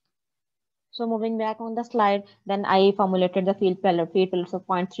 So moving back on the slide, then I formulated the field pellets of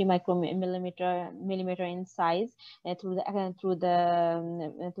 0.3 millimeter in size through the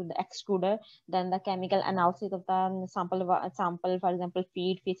extruder. Then the chemical analysis of the sample, for example,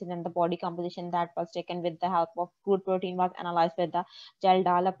 feed, feces, and the body composition that was taken with the help of crude protein was analyzed by the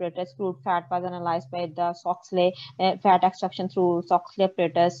Gel-Dal apparatus. Crude fat was analyzed by the Soxley fat extraction through Soxley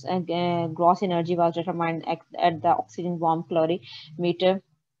apparatus. Gross energy was determined at the oxygen warm calorimeter,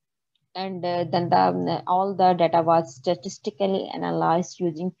 and then all the data was statistically analyzed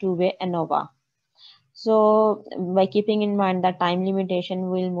using two-way ANOVA. So by keeping in mind the time limitation,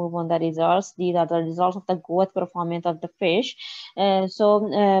 we'll move on the results. These are the results of the growth performance of the fish. By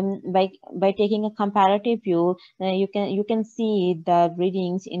taking a comparative view, you can see the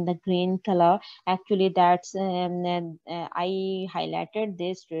readings in the green color. Actually, that's I highlighted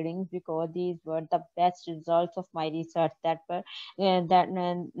these readings because these were the best results of my research that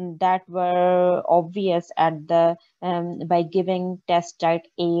were obvious at the by giving test diet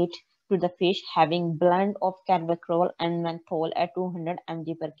 8 to the fish having blend of carvacrol and menthol at 200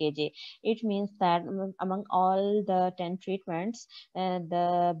 mg per kg. It means that among all the 10 treatments,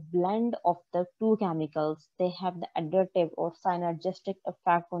 the blend of the two chemicals, they have the additive or synergistic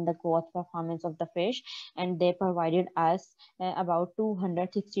effect on the growth performance of the fish, and they provided us about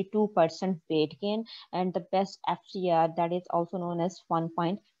 262% weight gain and the best FCR, that is also known as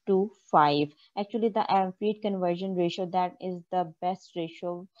 1.25. Actually, the feed conversion ratio, that is the best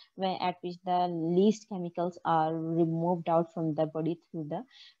ratio at which the least chemicals are removed out from the body through the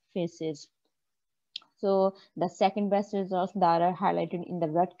feces. So the second best results that are highlighted in the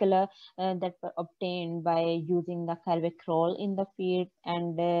red color that were obtained by using the carvacrol in the feed,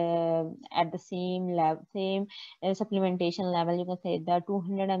 and at the same level, same supplementation level, you can say the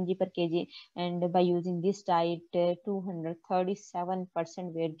 200 mg per kg, and by using this diet,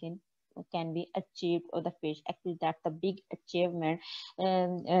 237% weight gain can be achieved of the fish. Actually, that's a big achievement,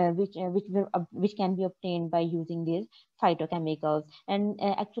 which can be obtained by using these phytochemicals. And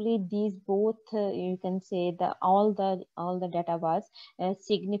actually, these both you can say the all the data was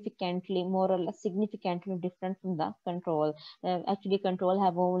significantly, more or less significantly different from the control. Actually, control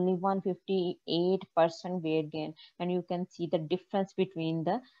have only 158% weight gain, and you can see the difference between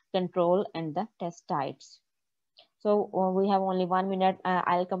the control and the test diets. So we have only 1 minute.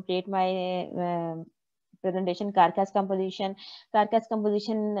 I'll complete my presentation. Carcass composition. Carcass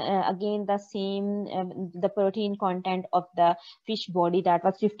composition, again the same, the protein content of the fish body, that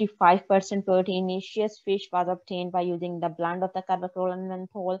was 55% proteinaceous fish was obtained by using the blend of the carvacrol and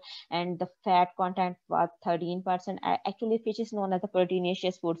menthol, and the fat content was 13%. Actually, fish is known as a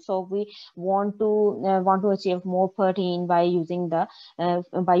proteinaceous food, so we want to achieve more protein by using the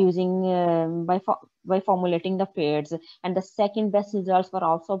by formulating the feeds. And the second best results were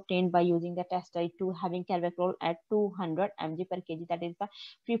also obtained by using the test diet 2 having carvacrol at 200 mg per kg, that is the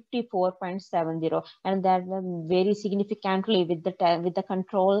 54.70, and that very significantly with the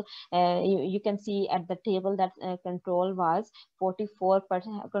control. You can see at the table that control was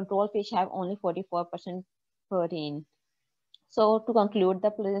 44%. Control fish have only 44% protein. So to conclude the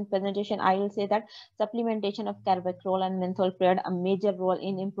presentation, I will say that supplementation of carvacrol and menthol played a major role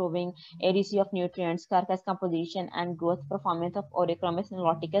in improving ADC of nutrients, carcass composition, and growth performance of Oreochromis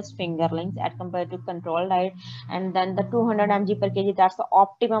niloticus fingerlings as compared to control diet. And then the 200 mg per kg, that's the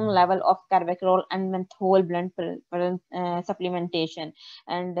optimum level of carvacrol and menthol blend supplementation.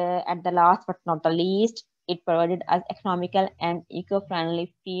 And at the last but not the least, it provided as economical and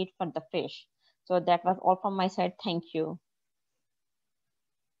eco-friendly feed for the fish. So that was all from my side. Thank you.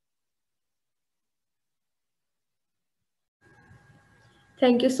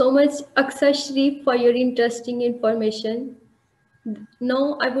 Thank you so much, Aksa Sharif, for your interesting information.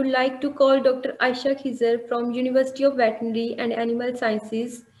 Now, I would like to call Dr. Aisha Khizer from University of Veterinary and Animal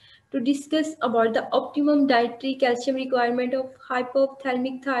Sciences to discuss about the optimum dietary calcium requirement of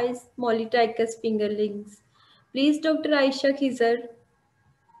hypophthalmic thighs mollitrichus fingerlings. Please, Dr. Aisha Khizer.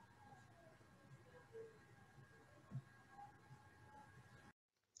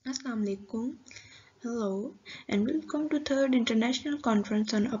 Assalamu alaikum. Hello and welcome to third International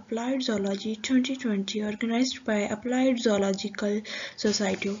Conference on Applied Zoology 2020 organized by Applied Zoological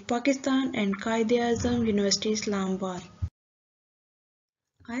Society of Pakistan and Quaid-e-Azam University Islamabad.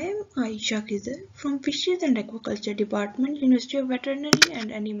 I am Aisha Khizer from Fishes and Aquaculture Department, University of Veterinary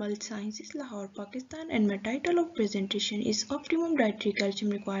and Animal Sciences, Lahore, Pakistan, and my title of presentation is Optimum Dietary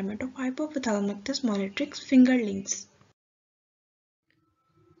Calcium Requirement of Hypophthalmic Mollitrichus Fingerlings.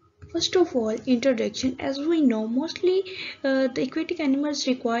 First of all, introduction. As we know, mostly the aquatic animals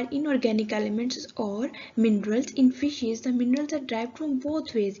require inorganic elements or minerals. In fishes, the minerals are derived from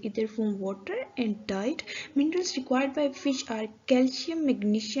both ways, either from water and diet. Minerals required by fish are calcium,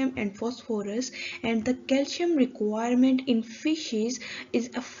 magnesium, and phosphorus, and the calcium requirement in fishes is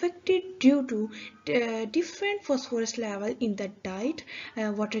affected due to different phosphorus level in the diet,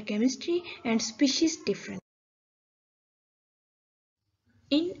 water chemistry, and species difference.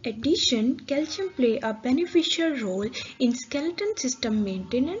 In addition, calcium play a beneficial role in skeleton system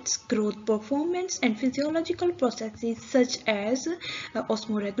maintenance, growth performance, and physiological processes such as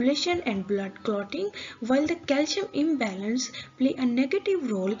osmoregulation and blood clotting, while the calcium imbalance play a negative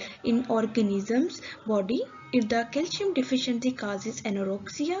role in organisms' body. If the calcium deficiency causes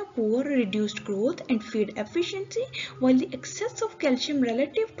anorexia, poor reduced growth, and feed efficiency, while the excess of calcium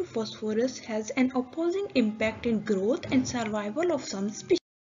relative to phosphorus has an opposing impact in growth and survival of some species.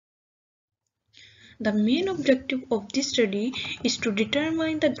 The main objective of this study is to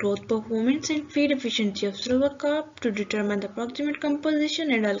determine the growth performance and feed efficiency of silver carp, to determine the proximate composition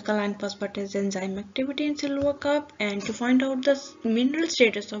and alkaline phosphatase enzyme activity in silver carp, and to find out the mineral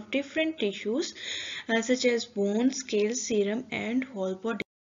status of different tissues such as bones, scales, serum, and whole body.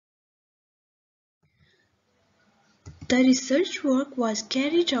 The research work was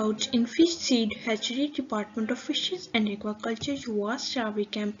carried out in Fish Seed Hatchery, Department of Fishes and Aquaculture, UAS, Shawi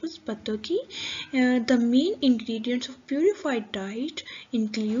Campus, Patoki. The main ingredients of purified diet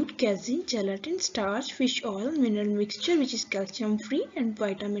include casein, gelatin, starch, fish oil, mineral mixture which is calcium free, and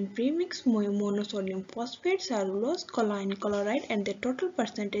vitamin premix, monosodium phosphate, cellulose, choline chloride, and the total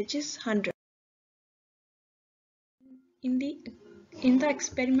percentage is 100. In the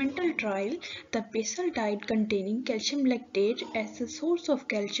experimental trial, the basal diet containing calcium lactate as a source of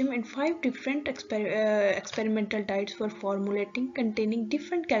calcium and 5 different experimental diets were formulating containing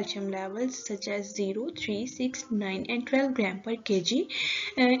different calcium levels such as 0, 3, 6, 9 and 12 gram per kg.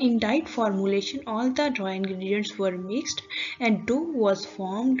 In diet formulation, all the raw ingredients were mixed and dough was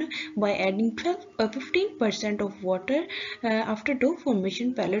formed by adding 15% of water. After dough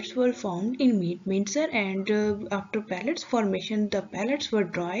formation, pellets were found in meat mincer, and after pellets formation, the pellets were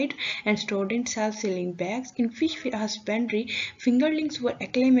dried and stored in self-sealing bags. In fish husbandry, fingerlings were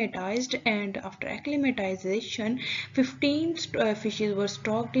acclimatized, and after acclimatization, 15 fishes were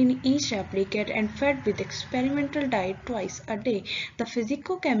stocked in each replicate and fed with experimental diet twice a day. The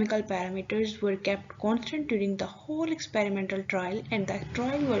physicochemical parameters were kept constant during the whole experimental trial, and the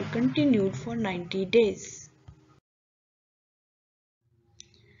trial was continued for 90 days.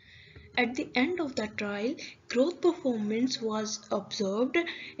 At the end of the trial, growth performance was observed,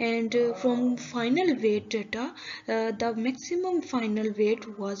 and from final weight data, the maximum final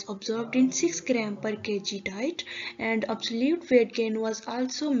weight was observed in 6 gram per kg diet, and absolute weight gain was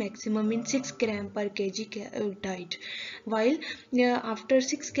also maximum in 6 gram per kg diet, while after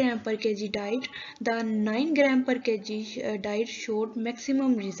 6 gram per kg diet, the 9 gram per kg diet showed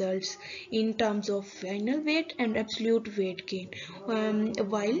maximum results in terms of final weight and absolute weight gain,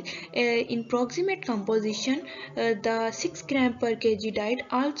 while in proximate composition, the 6 gram per kg diet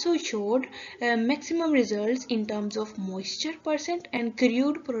also showed maximum results in terms of moisture percent and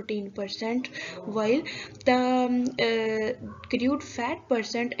crude protein percent, while the crude fat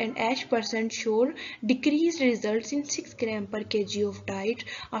percent and ash percent showed decreased results in 6 gram per kg of diet.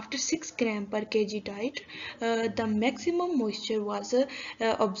 After 6 gram per kg diet, the maximum moisture was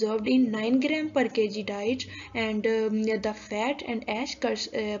observed in 9 gram per kg diet, and the fat and ash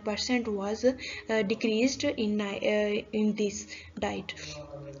percent was decreased in this diet.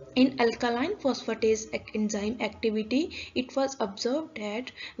 In alkaline phosphatase enzyme activity, it was observed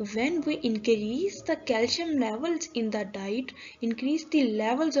that when we increase the calcium levels in the diet, increase the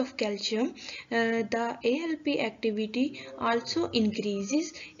levels of calcium, the ALP activity also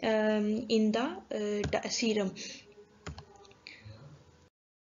increases in the serum.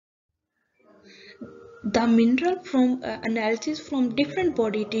 The mineral from analysis from different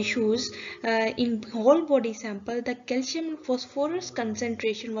body tissues, in whole body sample, the calcium and phosphorus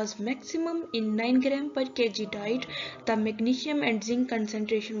concentration was maximum in 9 gram per kg diet. The magnesium and zinc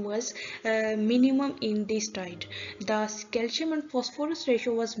concentration was minimum in this diet. The calcium and phosphorus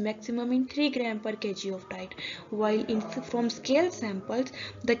ratio was maximum in 3 gram per kg of diet, while from scale samples,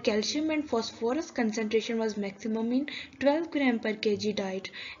 the calcium and phosphorus concentration was maximum in 12 gram per kg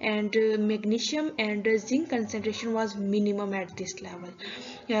diet, and magnesium and zinc concentration was minimum at this level.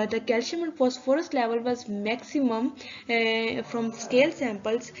 The calcium and phosphorus level was maximum from scale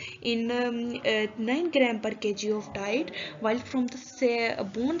samples in 9 gram per kg of diet, while from the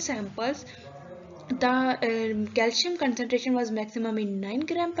bone samples, The calcium concentration was maximum in 9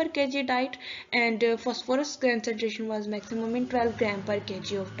 gram per kg diet, and phosphorus concentration was maximum in 12 gram per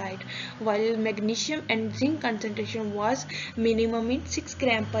kg of diet, while magnesium and zinc concentration was minimum in 6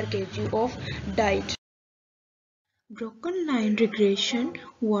 gram per kg of diet. Broken line regression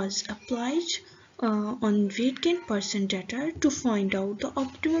was applied on weight gain percent data to find out the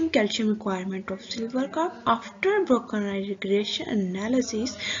optimum calcium requirement of silver carp. After broken line regression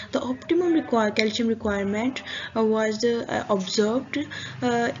analysis, the optimum calcium requirement was observed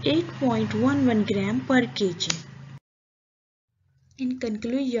 8.11 gram per kg. In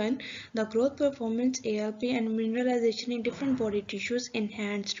conclusion, the growth performance, ALP, and mineralization in different body tissues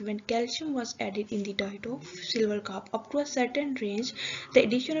enhanced when calcium was added in the diet of silver carp. Up to a certain range, the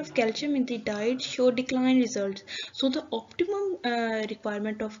addition of calcium in the diet showed decline results. So the optimum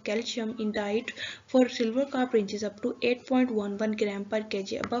requirement of calcium in diet for silver carp ranges up to 8.11 gram per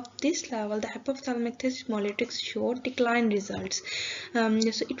kg. Above this level, the hypothalamic thyroidics showed decline results.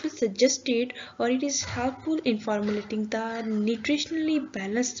 So it was suggested, or it is helpful in formulating the nutritionally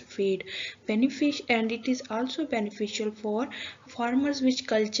balanced feed and it is also beneficial for farmers which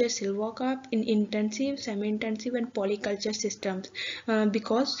culture silver carp in intensive, semi-intensive and polyculture systems,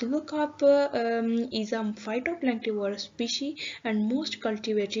 because silver carp is a phytoplanktivorous species and most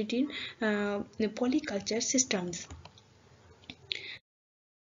cultivated in polyculture systems.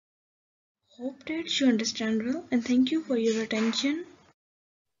 Hope that you understand well, and thank you for your attention.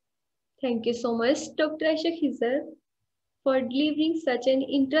 Thank you so much, Dr. Aisha Khizar, for delivering such an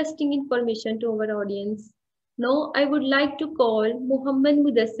interesting information to our audience. Now, I would like to call Muhammad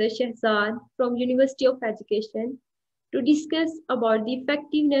Mudassir Shehzad from University of Education to discuss about the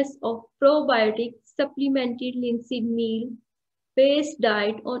effectiveness of probiotic supplemented linseed meal based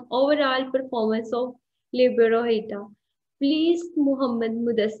diet on overall performance of Labororata. Please, Muhammad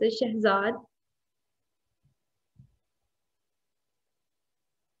Mudassir Shehzad.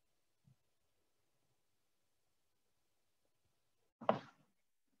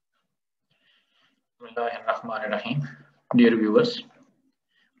 Bismillahirrahmanirrahim. Dear viewers,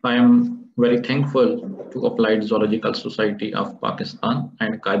 I am very thankful to Applied Zoological Society of Pakistan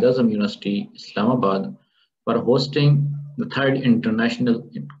and Qaid-e-Azam University, Islamabad for hosting the third International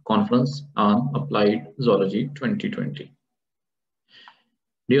Conference on Applied Zoology 2020.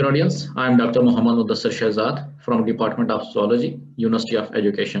 Dear audience, I am Dr. Muhammad Mudassir Shehzad from Department of Zoology, University of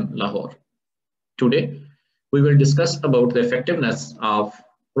Education, Lahore. Today, we will discuss about the effectiveness of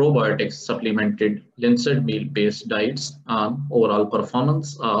probiotics supplemented linseed meal based diets on overall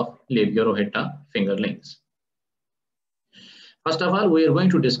performance of Labiorota fingerlings. First of all, we are going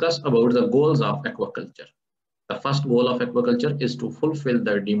to discuss about the goals of aquaculture. The first goal of aquaculture is to fulfill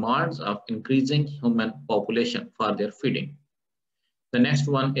the demands of increasing human population for their feeding. The next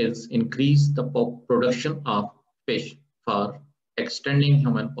one is increase the production of fish for extending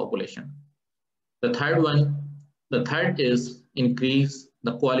human population. The third is increase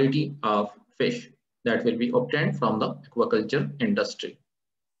the quality of fish that will be obtained from the aquaculture industry.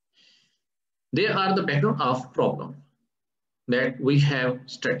 They are the background of problem that we have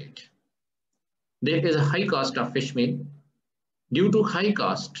studied. There is a high cost of fish meal. Due to high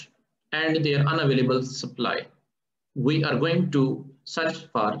cost and their unavailable supply, we are going to search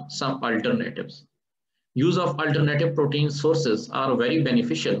for some alternatives. Use of alternative protein sources are very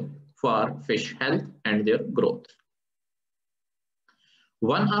beneficial for fish health and their growth.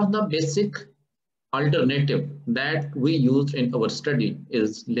 One of the basic alternative that we used in our study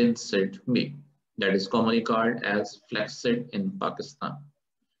is linseed meal, that is commonly called as flaxseed in Pakistan.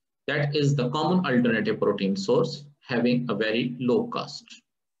 That is the common alternative protein source having a very low cost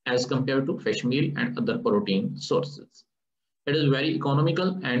as compared to fish meal and other protein sources. It is very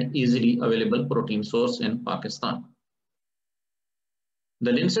economical and easily available protein source in Pakistan.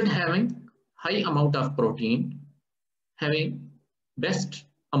 The linseed having high amount of protein, having best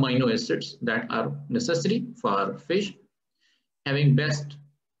amino acids that are necessary for fish, having best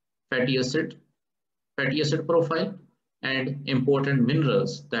fatty acid profile, and important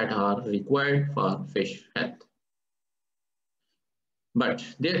minerals that are required for fish health. But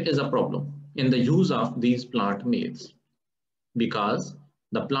there is a problem in the use of these plant meals because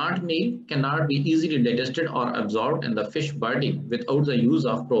the plant meal cannot be easily digested or absorbed in the fish body without the use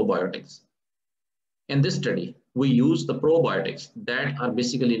of probiotics. In this study, we use the probiotics that are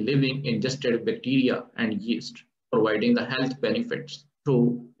basically living in digested bacteria and yeast, providing the health benefits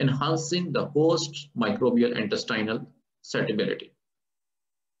through enhancing the host microbial intestinal stability.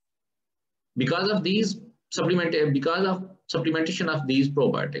 Because of supplementation of these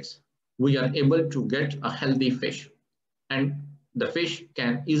probiotics, we are able to get a healthy fish, and the fish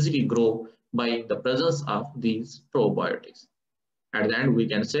can easily grow by the presence of these probiotics. At the end, we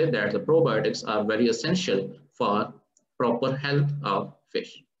can say that the probiotics are very essential for proper health of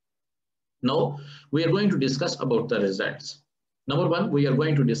fish. Now, we are going to discuss about the results. Number one, we are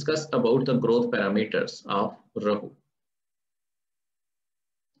going to discuss about the growth parameters of Rahu.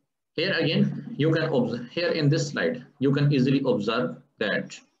 Here again, you can observe, here in this slide, you can easily observe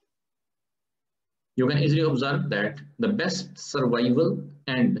that the best survival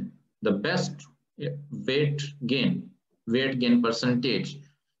and the best weight gain percentage,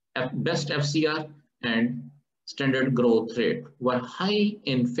 best FCR and standard growth rate were high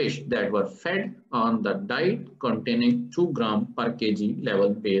in fish that were fed on the diet containing 2 gram per kg level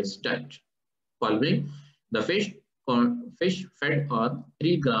based diet. Following the fish fed on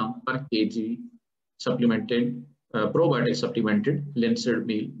 3 gram per kg supplemented probiotic supplemented linseed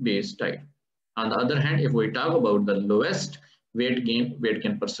meal based diet. On the other hand, if we talk about the lowest weight gain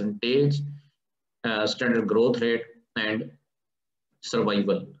percentage, standard growth rate and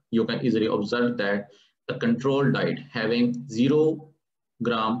survival, you can easily observe that the control diet having 0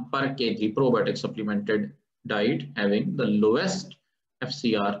 gram per kg probiotic supplemented diet having the lowest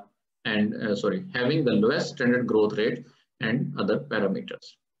FCR and having the lowest standard growth rate and other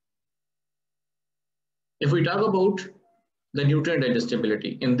parameters. If we talk about the nutrient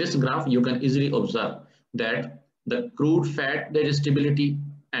digestibility, in this graph you can easily observe that the crude fat digestibility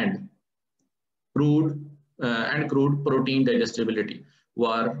and crude protein digestibility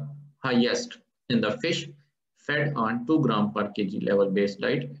were highest in the fish fed on 2 gram per kg level based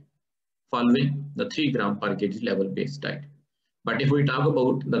diet, following the 3 gram per kg level based diet. But if we talk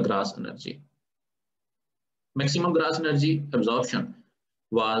about the grass energy, maximum grass energy absorption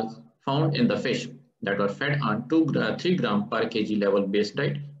was found in the fish that were fed on 3 gram per kg level based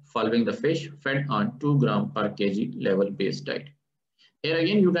diet, following the fish fed on 2 gram per kg level based diet. Here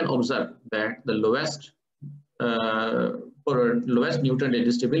again, you can observe that the lowest nutrient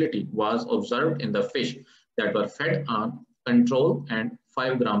digestibility was observed in the fish that were fed on control and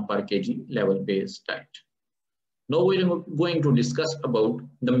 5 gram per kg level based diet. Now we are going to discuss about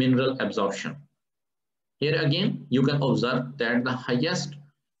the mineral absorption. Here again, you can observe that the highest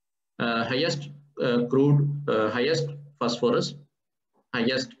phosphorus,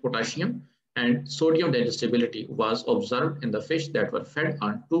 highest potassium and sodium digestibility was observed in the fish that were fed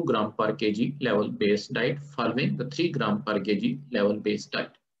on 2 gram per kg level based diet, following the 3 gram per kg level based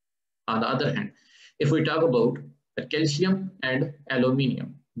diet. On the other hand, if we talk about the calcium and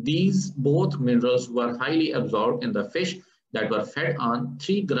aluminium, these both minerals were highly absorbed in the fish that were fed on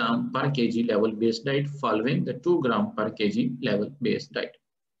 3 gram per kg level based diet, following the 2 gram per kg level based diet.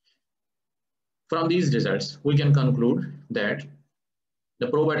 From these results, we can conclude that the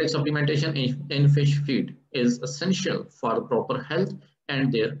probiotic supplementation in fish feed is essential for proper health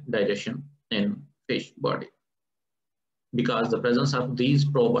and their digestion in fish body. Because the presence of these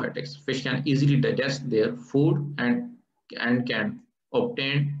probiotics, fish can easily digest their food and can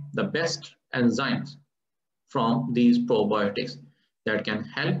obtain the best enzymes from these probiotics that can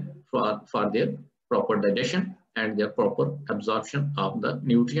help for their proper digestion and their proper absorption of the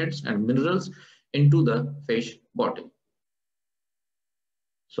nutrients and minerals into the fish body.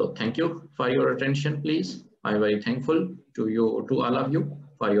 So thank you for your attention, please. I'm very thankful to all of you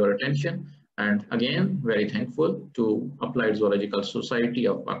for your attention. And again, very thankful to Applied Zoological Society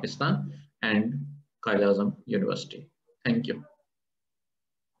of Pakistan and Qaid-e-Azam University. Thank you.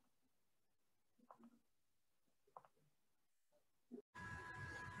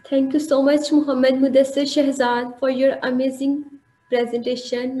 Thank you so much, Muhammad Mudassir Shahzad, for your amazing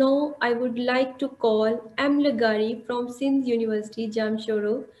presentation. Now, I would like to call M. Lagari from Sindh University,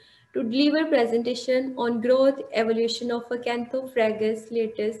 Jamshoro, to deliver presentation on growth evolution of Acanthophagus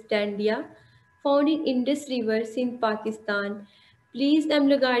latus dandia, found in Indus River, Sindh, Pakistan. Please, M.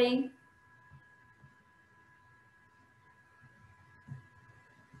 Lagari.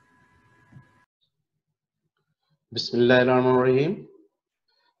 Bismillahirrahmanirrahim.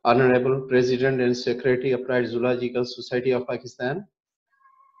 Honorable President and Secretary, Applied Zoological Society of Pakistan,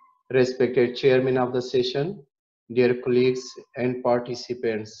 respected Chairman of the session, dear colleagues and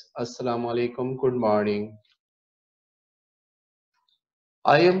participants, Assalamu alaikum, good morning.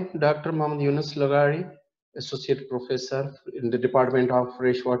 I am Dr. Muhammad Yunus Lagari, Associate Professor in the Department of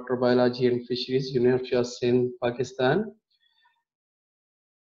Freshwater Biology and Fisheries, University of Sindh, Pakistan.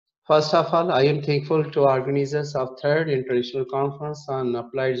 First of all, I am thankful to organizers of Third International Conference on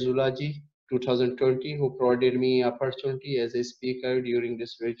Applied Zoology 2020 who provided me opportunity as a speaker during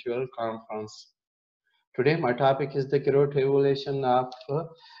this virtual conference. Today, my topic is the growth evolution of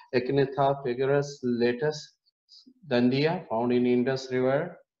Acanthophagus latus dandia found in Indus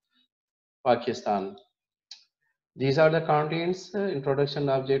River Pakistan. These are the contents, introduction,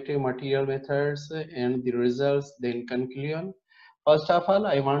 objective, material, methods, and the results, then conclusion. First of all,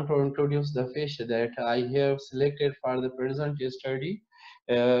 I want to introduce the fish that I have selected for the present study.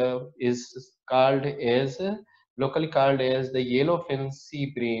 Is called as, locally called as the yellowfin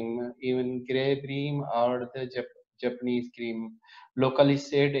sea bream, even gray bream, or the Japanese cream, locally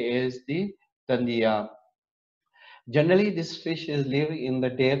said as the dandiya. Generally, this fish is live in the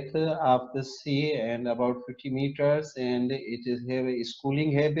depth of the sea and about 50 meters, and it is have a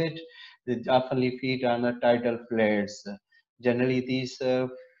schooling habit. They often feed on the tidal flats. Generally, these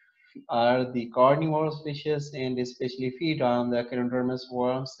are the carnivorous fishes and especially feed on the chronodromous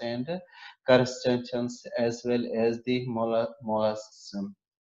worms and crustaceans as well as the mollusks.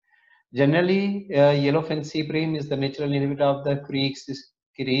 Generally, yellowfin sea bream is the natural inhabitant of the creeks,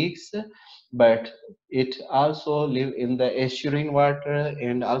 but it also live in the estuarine water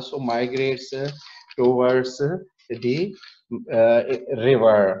and also migrates towards the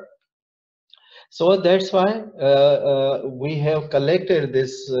river. So that's why we have collected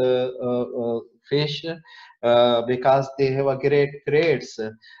this fish because they have a great traits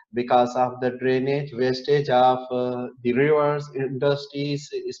because of the drainage wastage of the rivers, industries,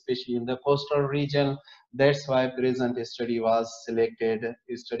 especially in the coastal region. That's why present study was selected,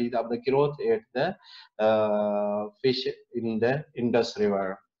 study of the growth at the fish in the Indus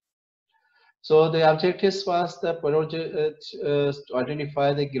River. So the objectives was the project to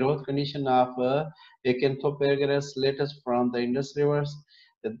identify the growth condition of Acanthopagus lattice from the Indus rivers.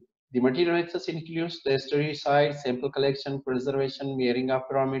 The material methods includes the study site, sample collection, preservation, measuring of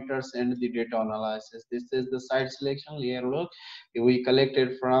parameters, and the data analysis. This is the site selection layer look. We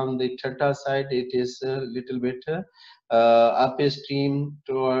collected from the Tata site. It is a little bit upstream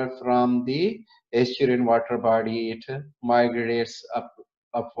toward from the estuarine water body. It migrates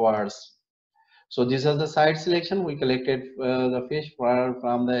upwards. So this is the site selection. We collected the fish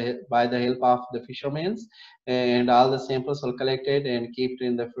from the by the help of the fishermen, and all the samples were collected and kept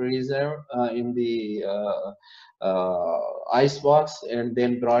in the freezer in the ice box, and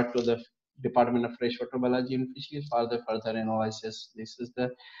then brought to the Department of Freshwater Biology and Fisheries for the further analysis. This is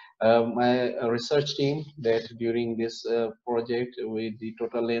the my research team that during this project, with the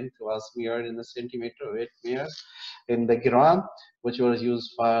total length was measured in the centimeter, weight measured in the gram, which was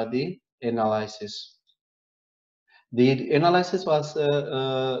used for the analysis. The analysis was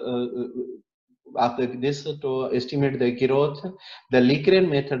after this to estimate the growth, the Likren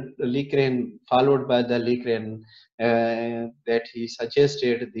method, Likren followed by the Likren that he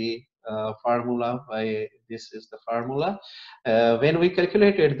suggested the formula by this is the formula. When we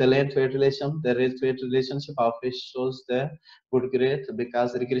calculated the length weight relation, the length weight relationship of fish shows the good growth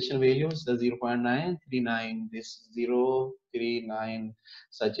because regression value is the 0.939. This 0.39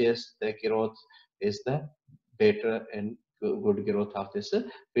 suggests the growth is the better and good growth of this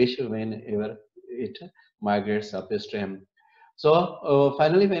fish whenever it migrates upstream. So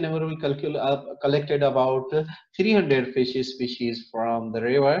finally, whenever we collected about 300 fish species from the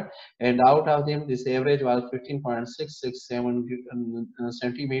river, and out of them, this average was 15.667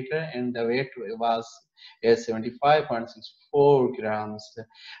 centimeter, and the weight was 75.64 grams.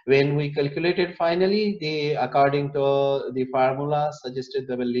 When we calculated finally, the according to the formula suggested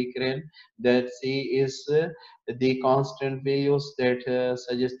the Likren, that C is the constant values that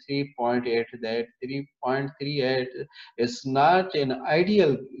suggest 3.8. That 3.38 is not an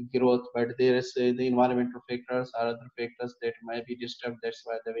ideal growth, but there is the environmental factors or other factors that might be disturbed. That's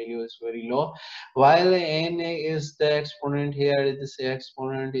why the value is very low. While n is the exponent here, is the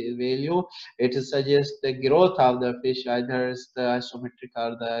exponent value. It suggests the growth of the fish either is the isometric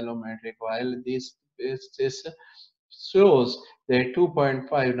or the allometric. While this shows that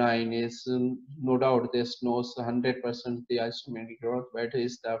 2.59 is no doubt this knows 100% the isometric growth, but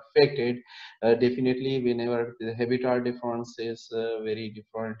is the affected definitely whenever the habitat difference is very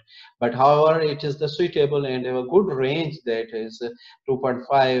different. But however, it is the suitable and have a good range that is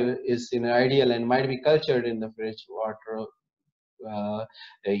 2.5 is in ideal and might be cultured in the fresh water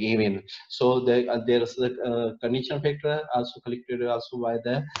even. So there is the condition factor also collected also by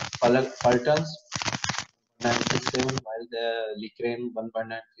the Fultons 937, while the Likren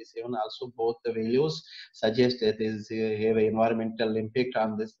 1.937. Also both the values suggest that is have an environmental impact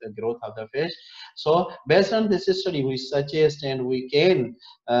on this the growth of the fish. So based on this study, we suggest and we can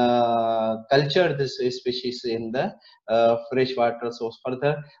culture this species in the fresh water. So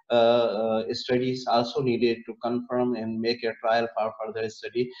further studies also needed to confirm and make a trial for further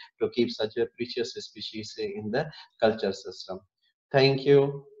study to keep such a precious species in the culture system. Thank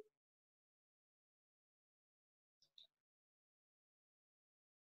you.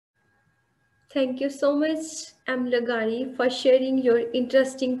 Thank you so much, M. Lagani, for sharing your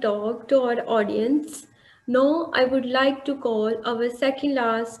interesting talk to our audience. Now, I would like to call our second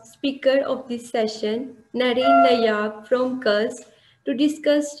last speaker of this session, Nareen Nayab from KUS, to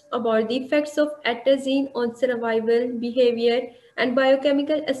discuss about the effects of atrazine on survival, behavior, and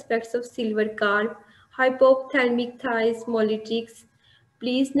biochemical aspects of silver carp, hypophthalmic thighs, mollitrix.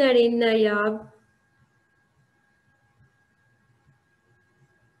 Please, Nareen Nayab.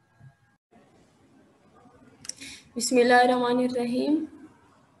 Bismillahirrahmanirrahim.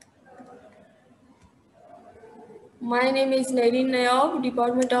 My name is Nareen Nayab,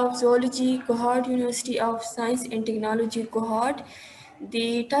 Department of Zoology, Cohort, University of Science and Technology, Cohort.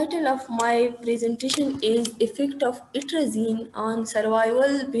 The title of my presentation is Effect of Atrazine on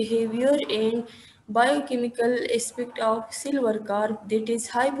Survival, Behavior and Biochemical Aspect of Silver Carp, that is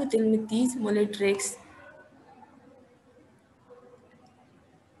Hypothalamic mollitrix.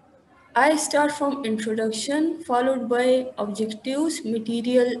 I start from introduction, followed by objectives,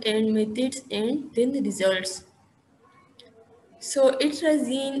 material and methods, and then the results. So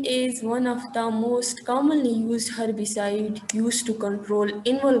atrazine is one of the most commonly used herbicide used to control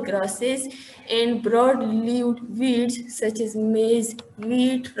annual grasses and broad-leaved weeds such as maize,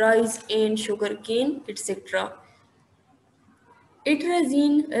 wheat, rice, and sugarcane, etc.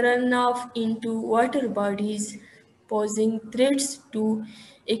 Atrazine run off into water bodies, posing threats to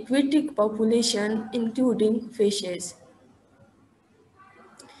aquatic population, including fishes.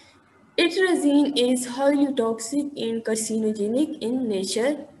 Atrazine is highly toxic and carcinogenic in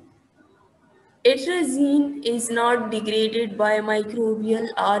nature. Atrazine is not degraded by microbial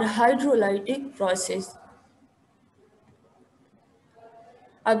or hydrolytic process.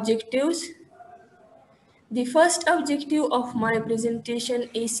 Objectives. The first objective of my presentation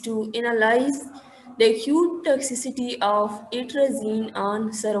is to analyze the acute toxicity of atrazine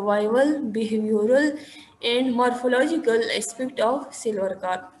on survival, behavioral, and morphological aspect of silver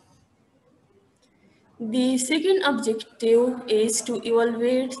carp. The second objective is to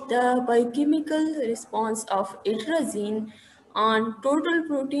evaluate the biochemical response of atrazine on total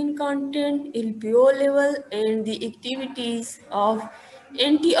protein content, LPO level, and the activities of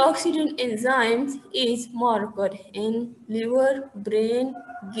antioxidant enzymes is marker in liver, brain,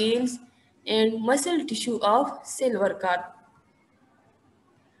 gills, and muscle tissue of silver carp.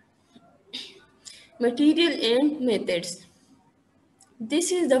 Material and methods.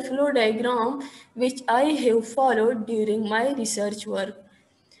 This is the flow diagram which I have followed during my research work.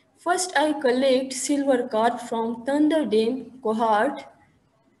 First, I collect silver carp from Thunder Dam cohort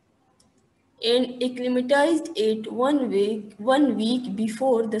and acclimatized it one week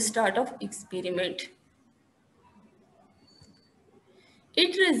before the start of experiment.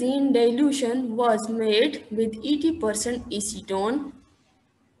 Atrazine dilution was made with 80% acetone.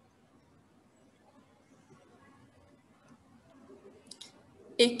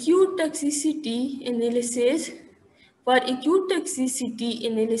 Acute toxicity analysis. For acute toxicity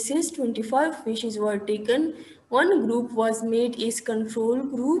analysis, 25 fishes were taken. One group was made as control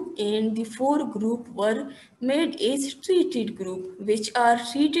group and the 4 group were made as treated group, which are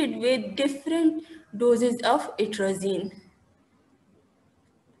treated with different doses of atrazine.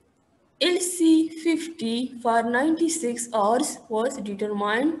 LC50 for 96 hours was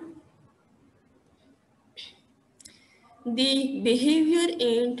determined. The behavior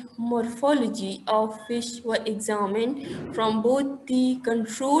and morphology of fish were examined from both the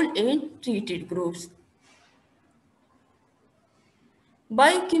control and treated groups.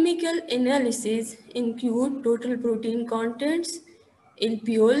 Biochemical analysis include total protein contents,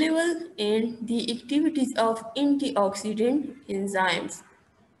 LPO level, and the activities of antioxidant enzymes.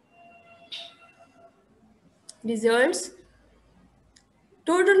 Results: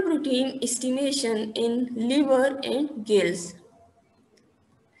 total protein estimation in liver and gills.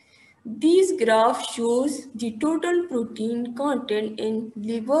 These graph shows the total protein content in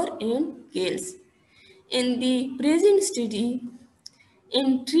liver and gills. In the present study,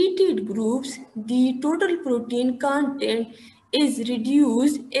 in treated groups, the total protein content is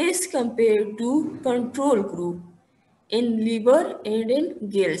reduced as compared to control group in liver and in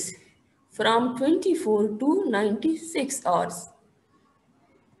gills from 24 to 96 hours.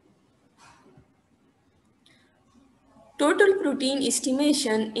 Total protein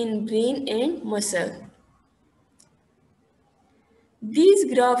estimation in brain and muscle.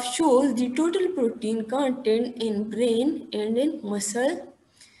 These graphs shows the total protein content in brain and in muscle.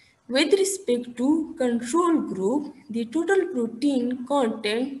 With respect to control group, the total protein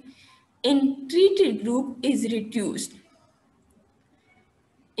content in treated group is reduced.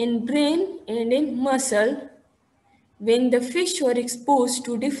 In brain and in muscle, when the fish were exposed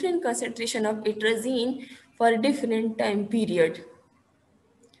to different concentration of atrazine for different time period.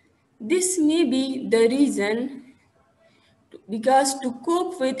 This may be the reason because to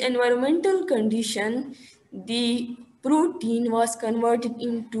cope with environmental condition, the protein was converted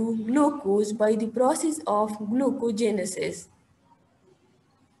into glucose by the process of glucogenesis.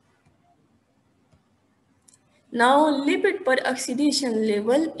 Now, lipid peroxidation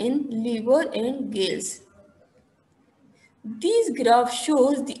level in liver and gills. This graph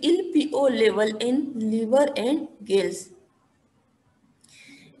shows the LPO level in liver and gills.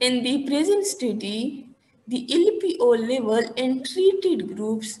 In the present study, the LPO level in treated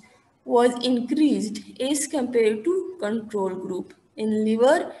groups was increased as compared to control group in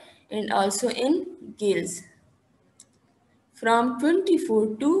liver and also in gills from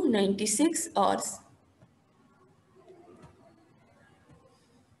 24 to 96 hours.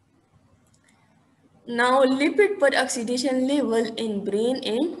 Now lipid peroxidation level in brain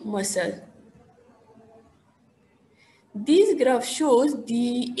and muscle. This graph shows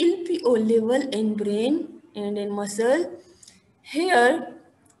the LPO level in brain and in muscle. Here,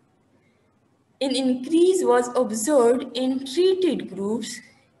 an increase was observed in treated groups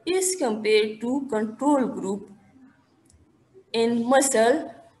as compared to control group. In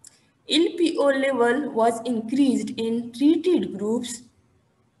muscle, LPO level was increased in treated groups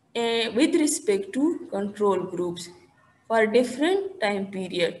with respect to control groups for different time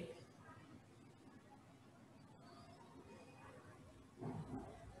period.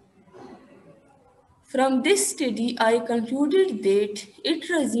 From this study, I concluded that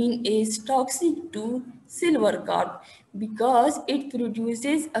atrazine is toxic to silver carp because it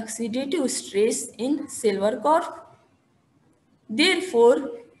produces oxidative stress in silver carp.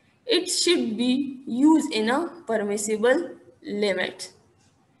 Therefore, it should be used in a permissible limit.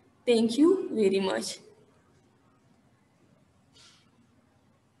 Thank you very much.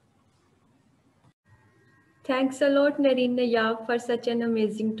 Thanks a lot, Nareen Nayab, for such an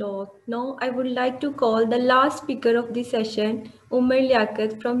amazing talk. Now, I would like to call the last speaker of the session, Umar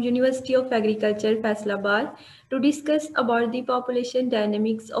Liaquat from University of Agriculture, Faisalabad, to discuss about the population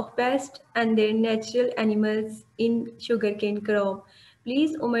dynamics of pests and their natural animals in sugarcane crop.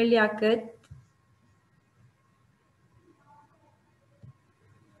 Please, Umar Liaquat.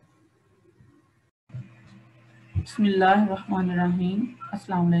 Bismillahirrahmanirrahim.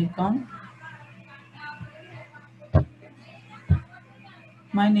 Assalamu alaikum.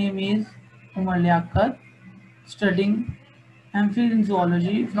 My name is Umar Liaquat, studying MPhil in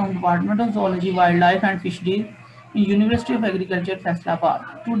Zoology from Department of Zoology, Wildlife and Fisheries in University of Agriculture,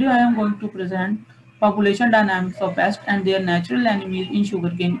 Faisalabad. Today I am going to present population dynamics of pests and their natural enemies in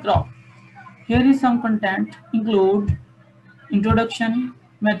sugarcane crop. Here is some content include introduction,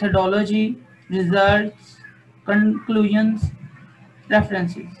 methodology, results, conclusions,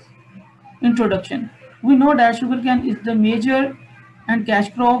 references. Introduction. We know that sugarcane is the major and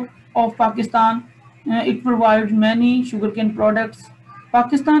cash crop of Pakistan. It provides many sugarcane products.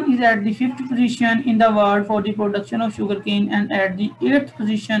 Pakistan is at the 5th position in the world for the production of sugarcane and at the 8th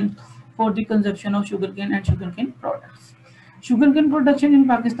position for the consumption of sugarcane and sugarcane products. Sugarcane production in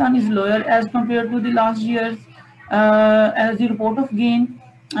Pakistan is lower as compared to the last year's as the report of gain.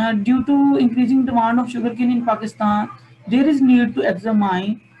 Due to increasing demand of sugarcane in Pakistan, there is need to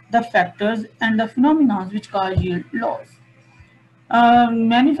examine the factors and the phenomena which cause yield loss.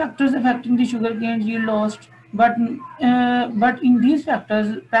 Many factors affecting the sugarcane yield loss, but in these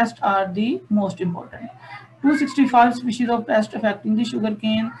factors, pests are the most important. 265 species of pests affecting the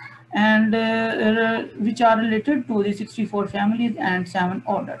sugarcane and which are related to the 64 families and 7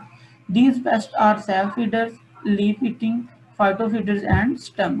 orders. These pests are sap feeders, leaf eating, phytofeeders, and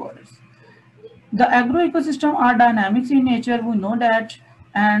stem borers. The agro-ecosystem are dynamics in nature, we know that,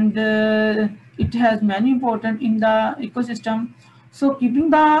 and it has many important in the ecosystem. So keeping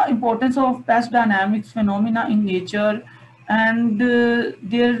the importance of past dynamics phenomena in nature and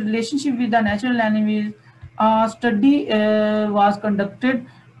their relationship with the natural enemies, a study was conducted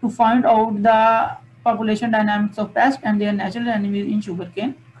to find out the population dynamics of pests and their natural enemies in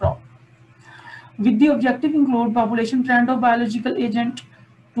sugarcane crop, with the objective include population trend of biological agent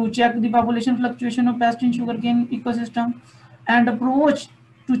to check the population fluctuation of pest in sugarcane ecosystem and approach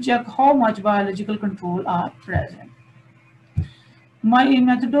to check how much biological control are present. My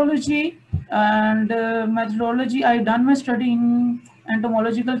methodology, I done my study in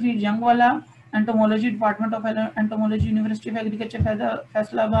entomological field Jangwala, entomology department of entomology, University of Agriculture,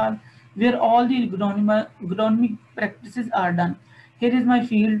 Faisalabad, where all the agronomic practices are done. Here is my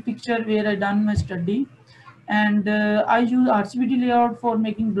field picture where I done my study, and I use RCBD layout for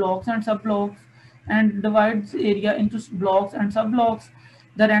making blocks and sub blocks. and divides area into blocks and sub-blocks.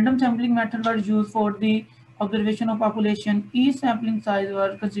 The random sampling method was used for the observation of population. Each sampling size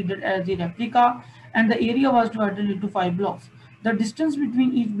was considered as the replica, and the area was divided into 5 blocks. The distance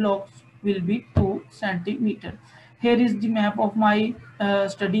between each block will be 2 centimeter. Here is the map of my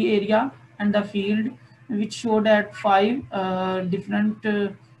study area and the field, which showed at 5 different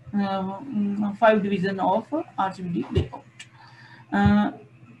 5 division of RCBD layout. Uh,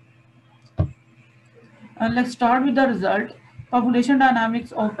 let's start with the result. Population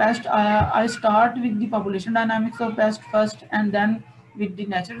dynamics of pest. I start with the population dynamics of pest first, and then with the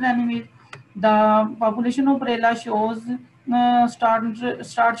natural enemies. The population of Parella shows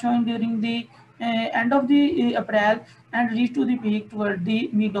start showing during the end of the April and reach to the peak toward the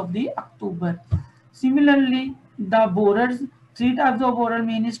mid of the October. Similarly, the borers, three types of borer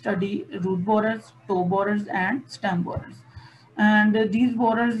mainly study: root borers, toe borers, and stem borers. And these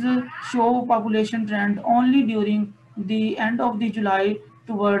borers show population trend only during the end of the July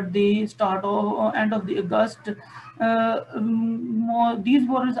toward the start of end of the August. These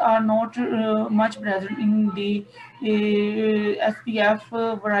borers are not much present in the SPF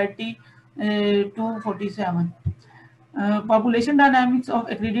variety 247. Population dynamics of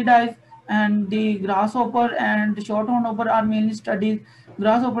acridiidae and the grasshopper and shorthorn hopper are mainly studied.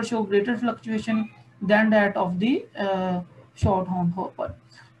 Grasshopper show greater fluctuation than that of the shorthorn hopper.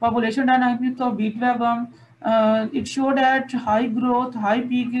 Population dynamics of beetweb worm, it showed that high growth, high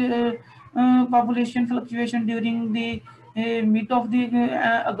peak population fluctuation during the mid of the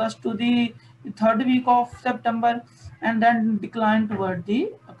August to the third week of September, and then decline toward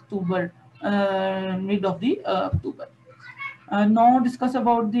the October, mid of the October. Now discuss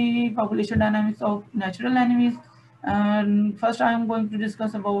about the population dynamics of natural enemies. First, I am going to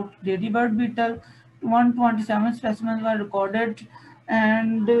discuss about ladybird beetle. 127 specimens were recorded,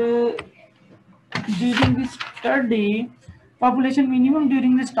 and during this study, population minimum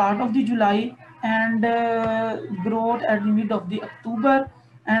during the start of the July and growth at the mid of the October,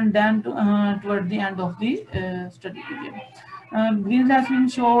 and then toward the end of the study period. Green jasmine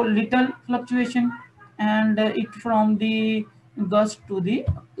show little fluctuation, and it from the August to the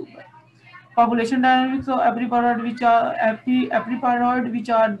October. Population dynamics of apriparod, which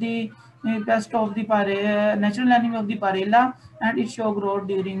are the pest of the natural enemy of the parella, and it show growth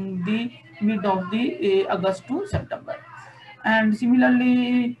during the mid of the August to September. And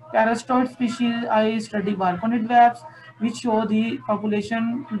similarly, parastoid species, I study balconid webs, which show the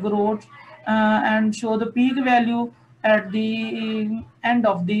population growth and show the peak value at the end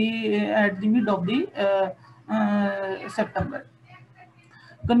of the at the mid of the September.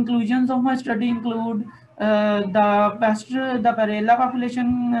 Conclusions of my study include the Parella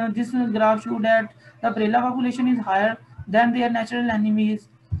population. This graph showed that the Parella population is higher than their natural enemies,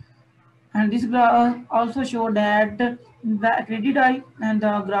 and this graph also showed that the acridiidae and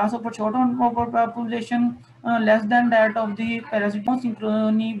the grasshopper shorthorn population less than that of the parasitic. No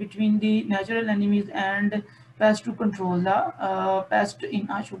synchrony between the natural enemies and pest to control the pest in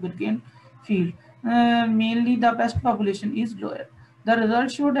a sugarcane field. Mainly the pest population is lower. The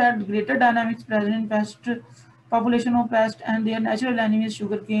results show that greater dynamics present in pest population of pest and their natural enemies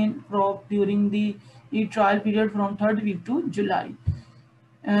sugarcane crop during the trial period from 3rd week to July.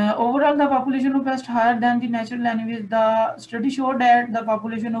 Overall, the population of pests higher than the natural enemies. The study showed that the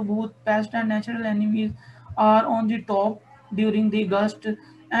population of both pest and natural enemies are on the top during the August,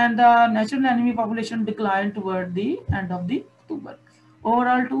 and the natural enemy population declined toward the end of the October.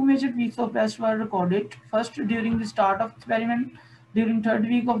 Overall, 2 major peaks of pests were recorded. First, during the start of experiment, during 3rd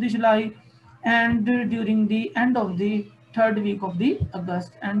week of the July, and during the end of the 3rd week of the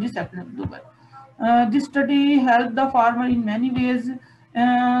August and the 2nd October. This study helped the farmer in many ways.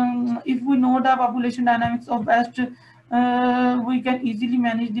 If we know the population dynamics of pest, we can easily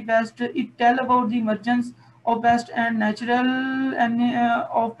manage the pest. It tell about the emergence of pest and natural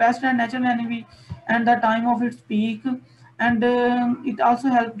enemy and the time of its peak, and it also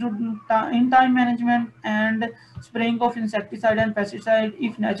helps in time management and spraying of insecticide and pesticide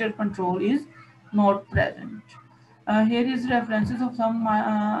if natural control is not present. Here is references of some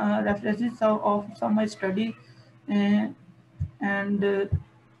of some my study, and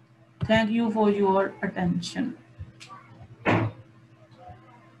thank you for your attention.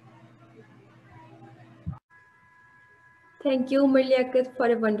 Thank you, Murliakat, for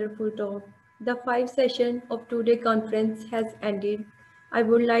a wonderful talk. The 5 session of today's conference has ended. I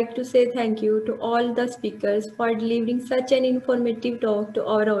would like to say thank you to all the speakers for delivering such an informative talk to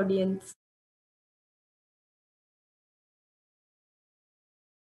our audience.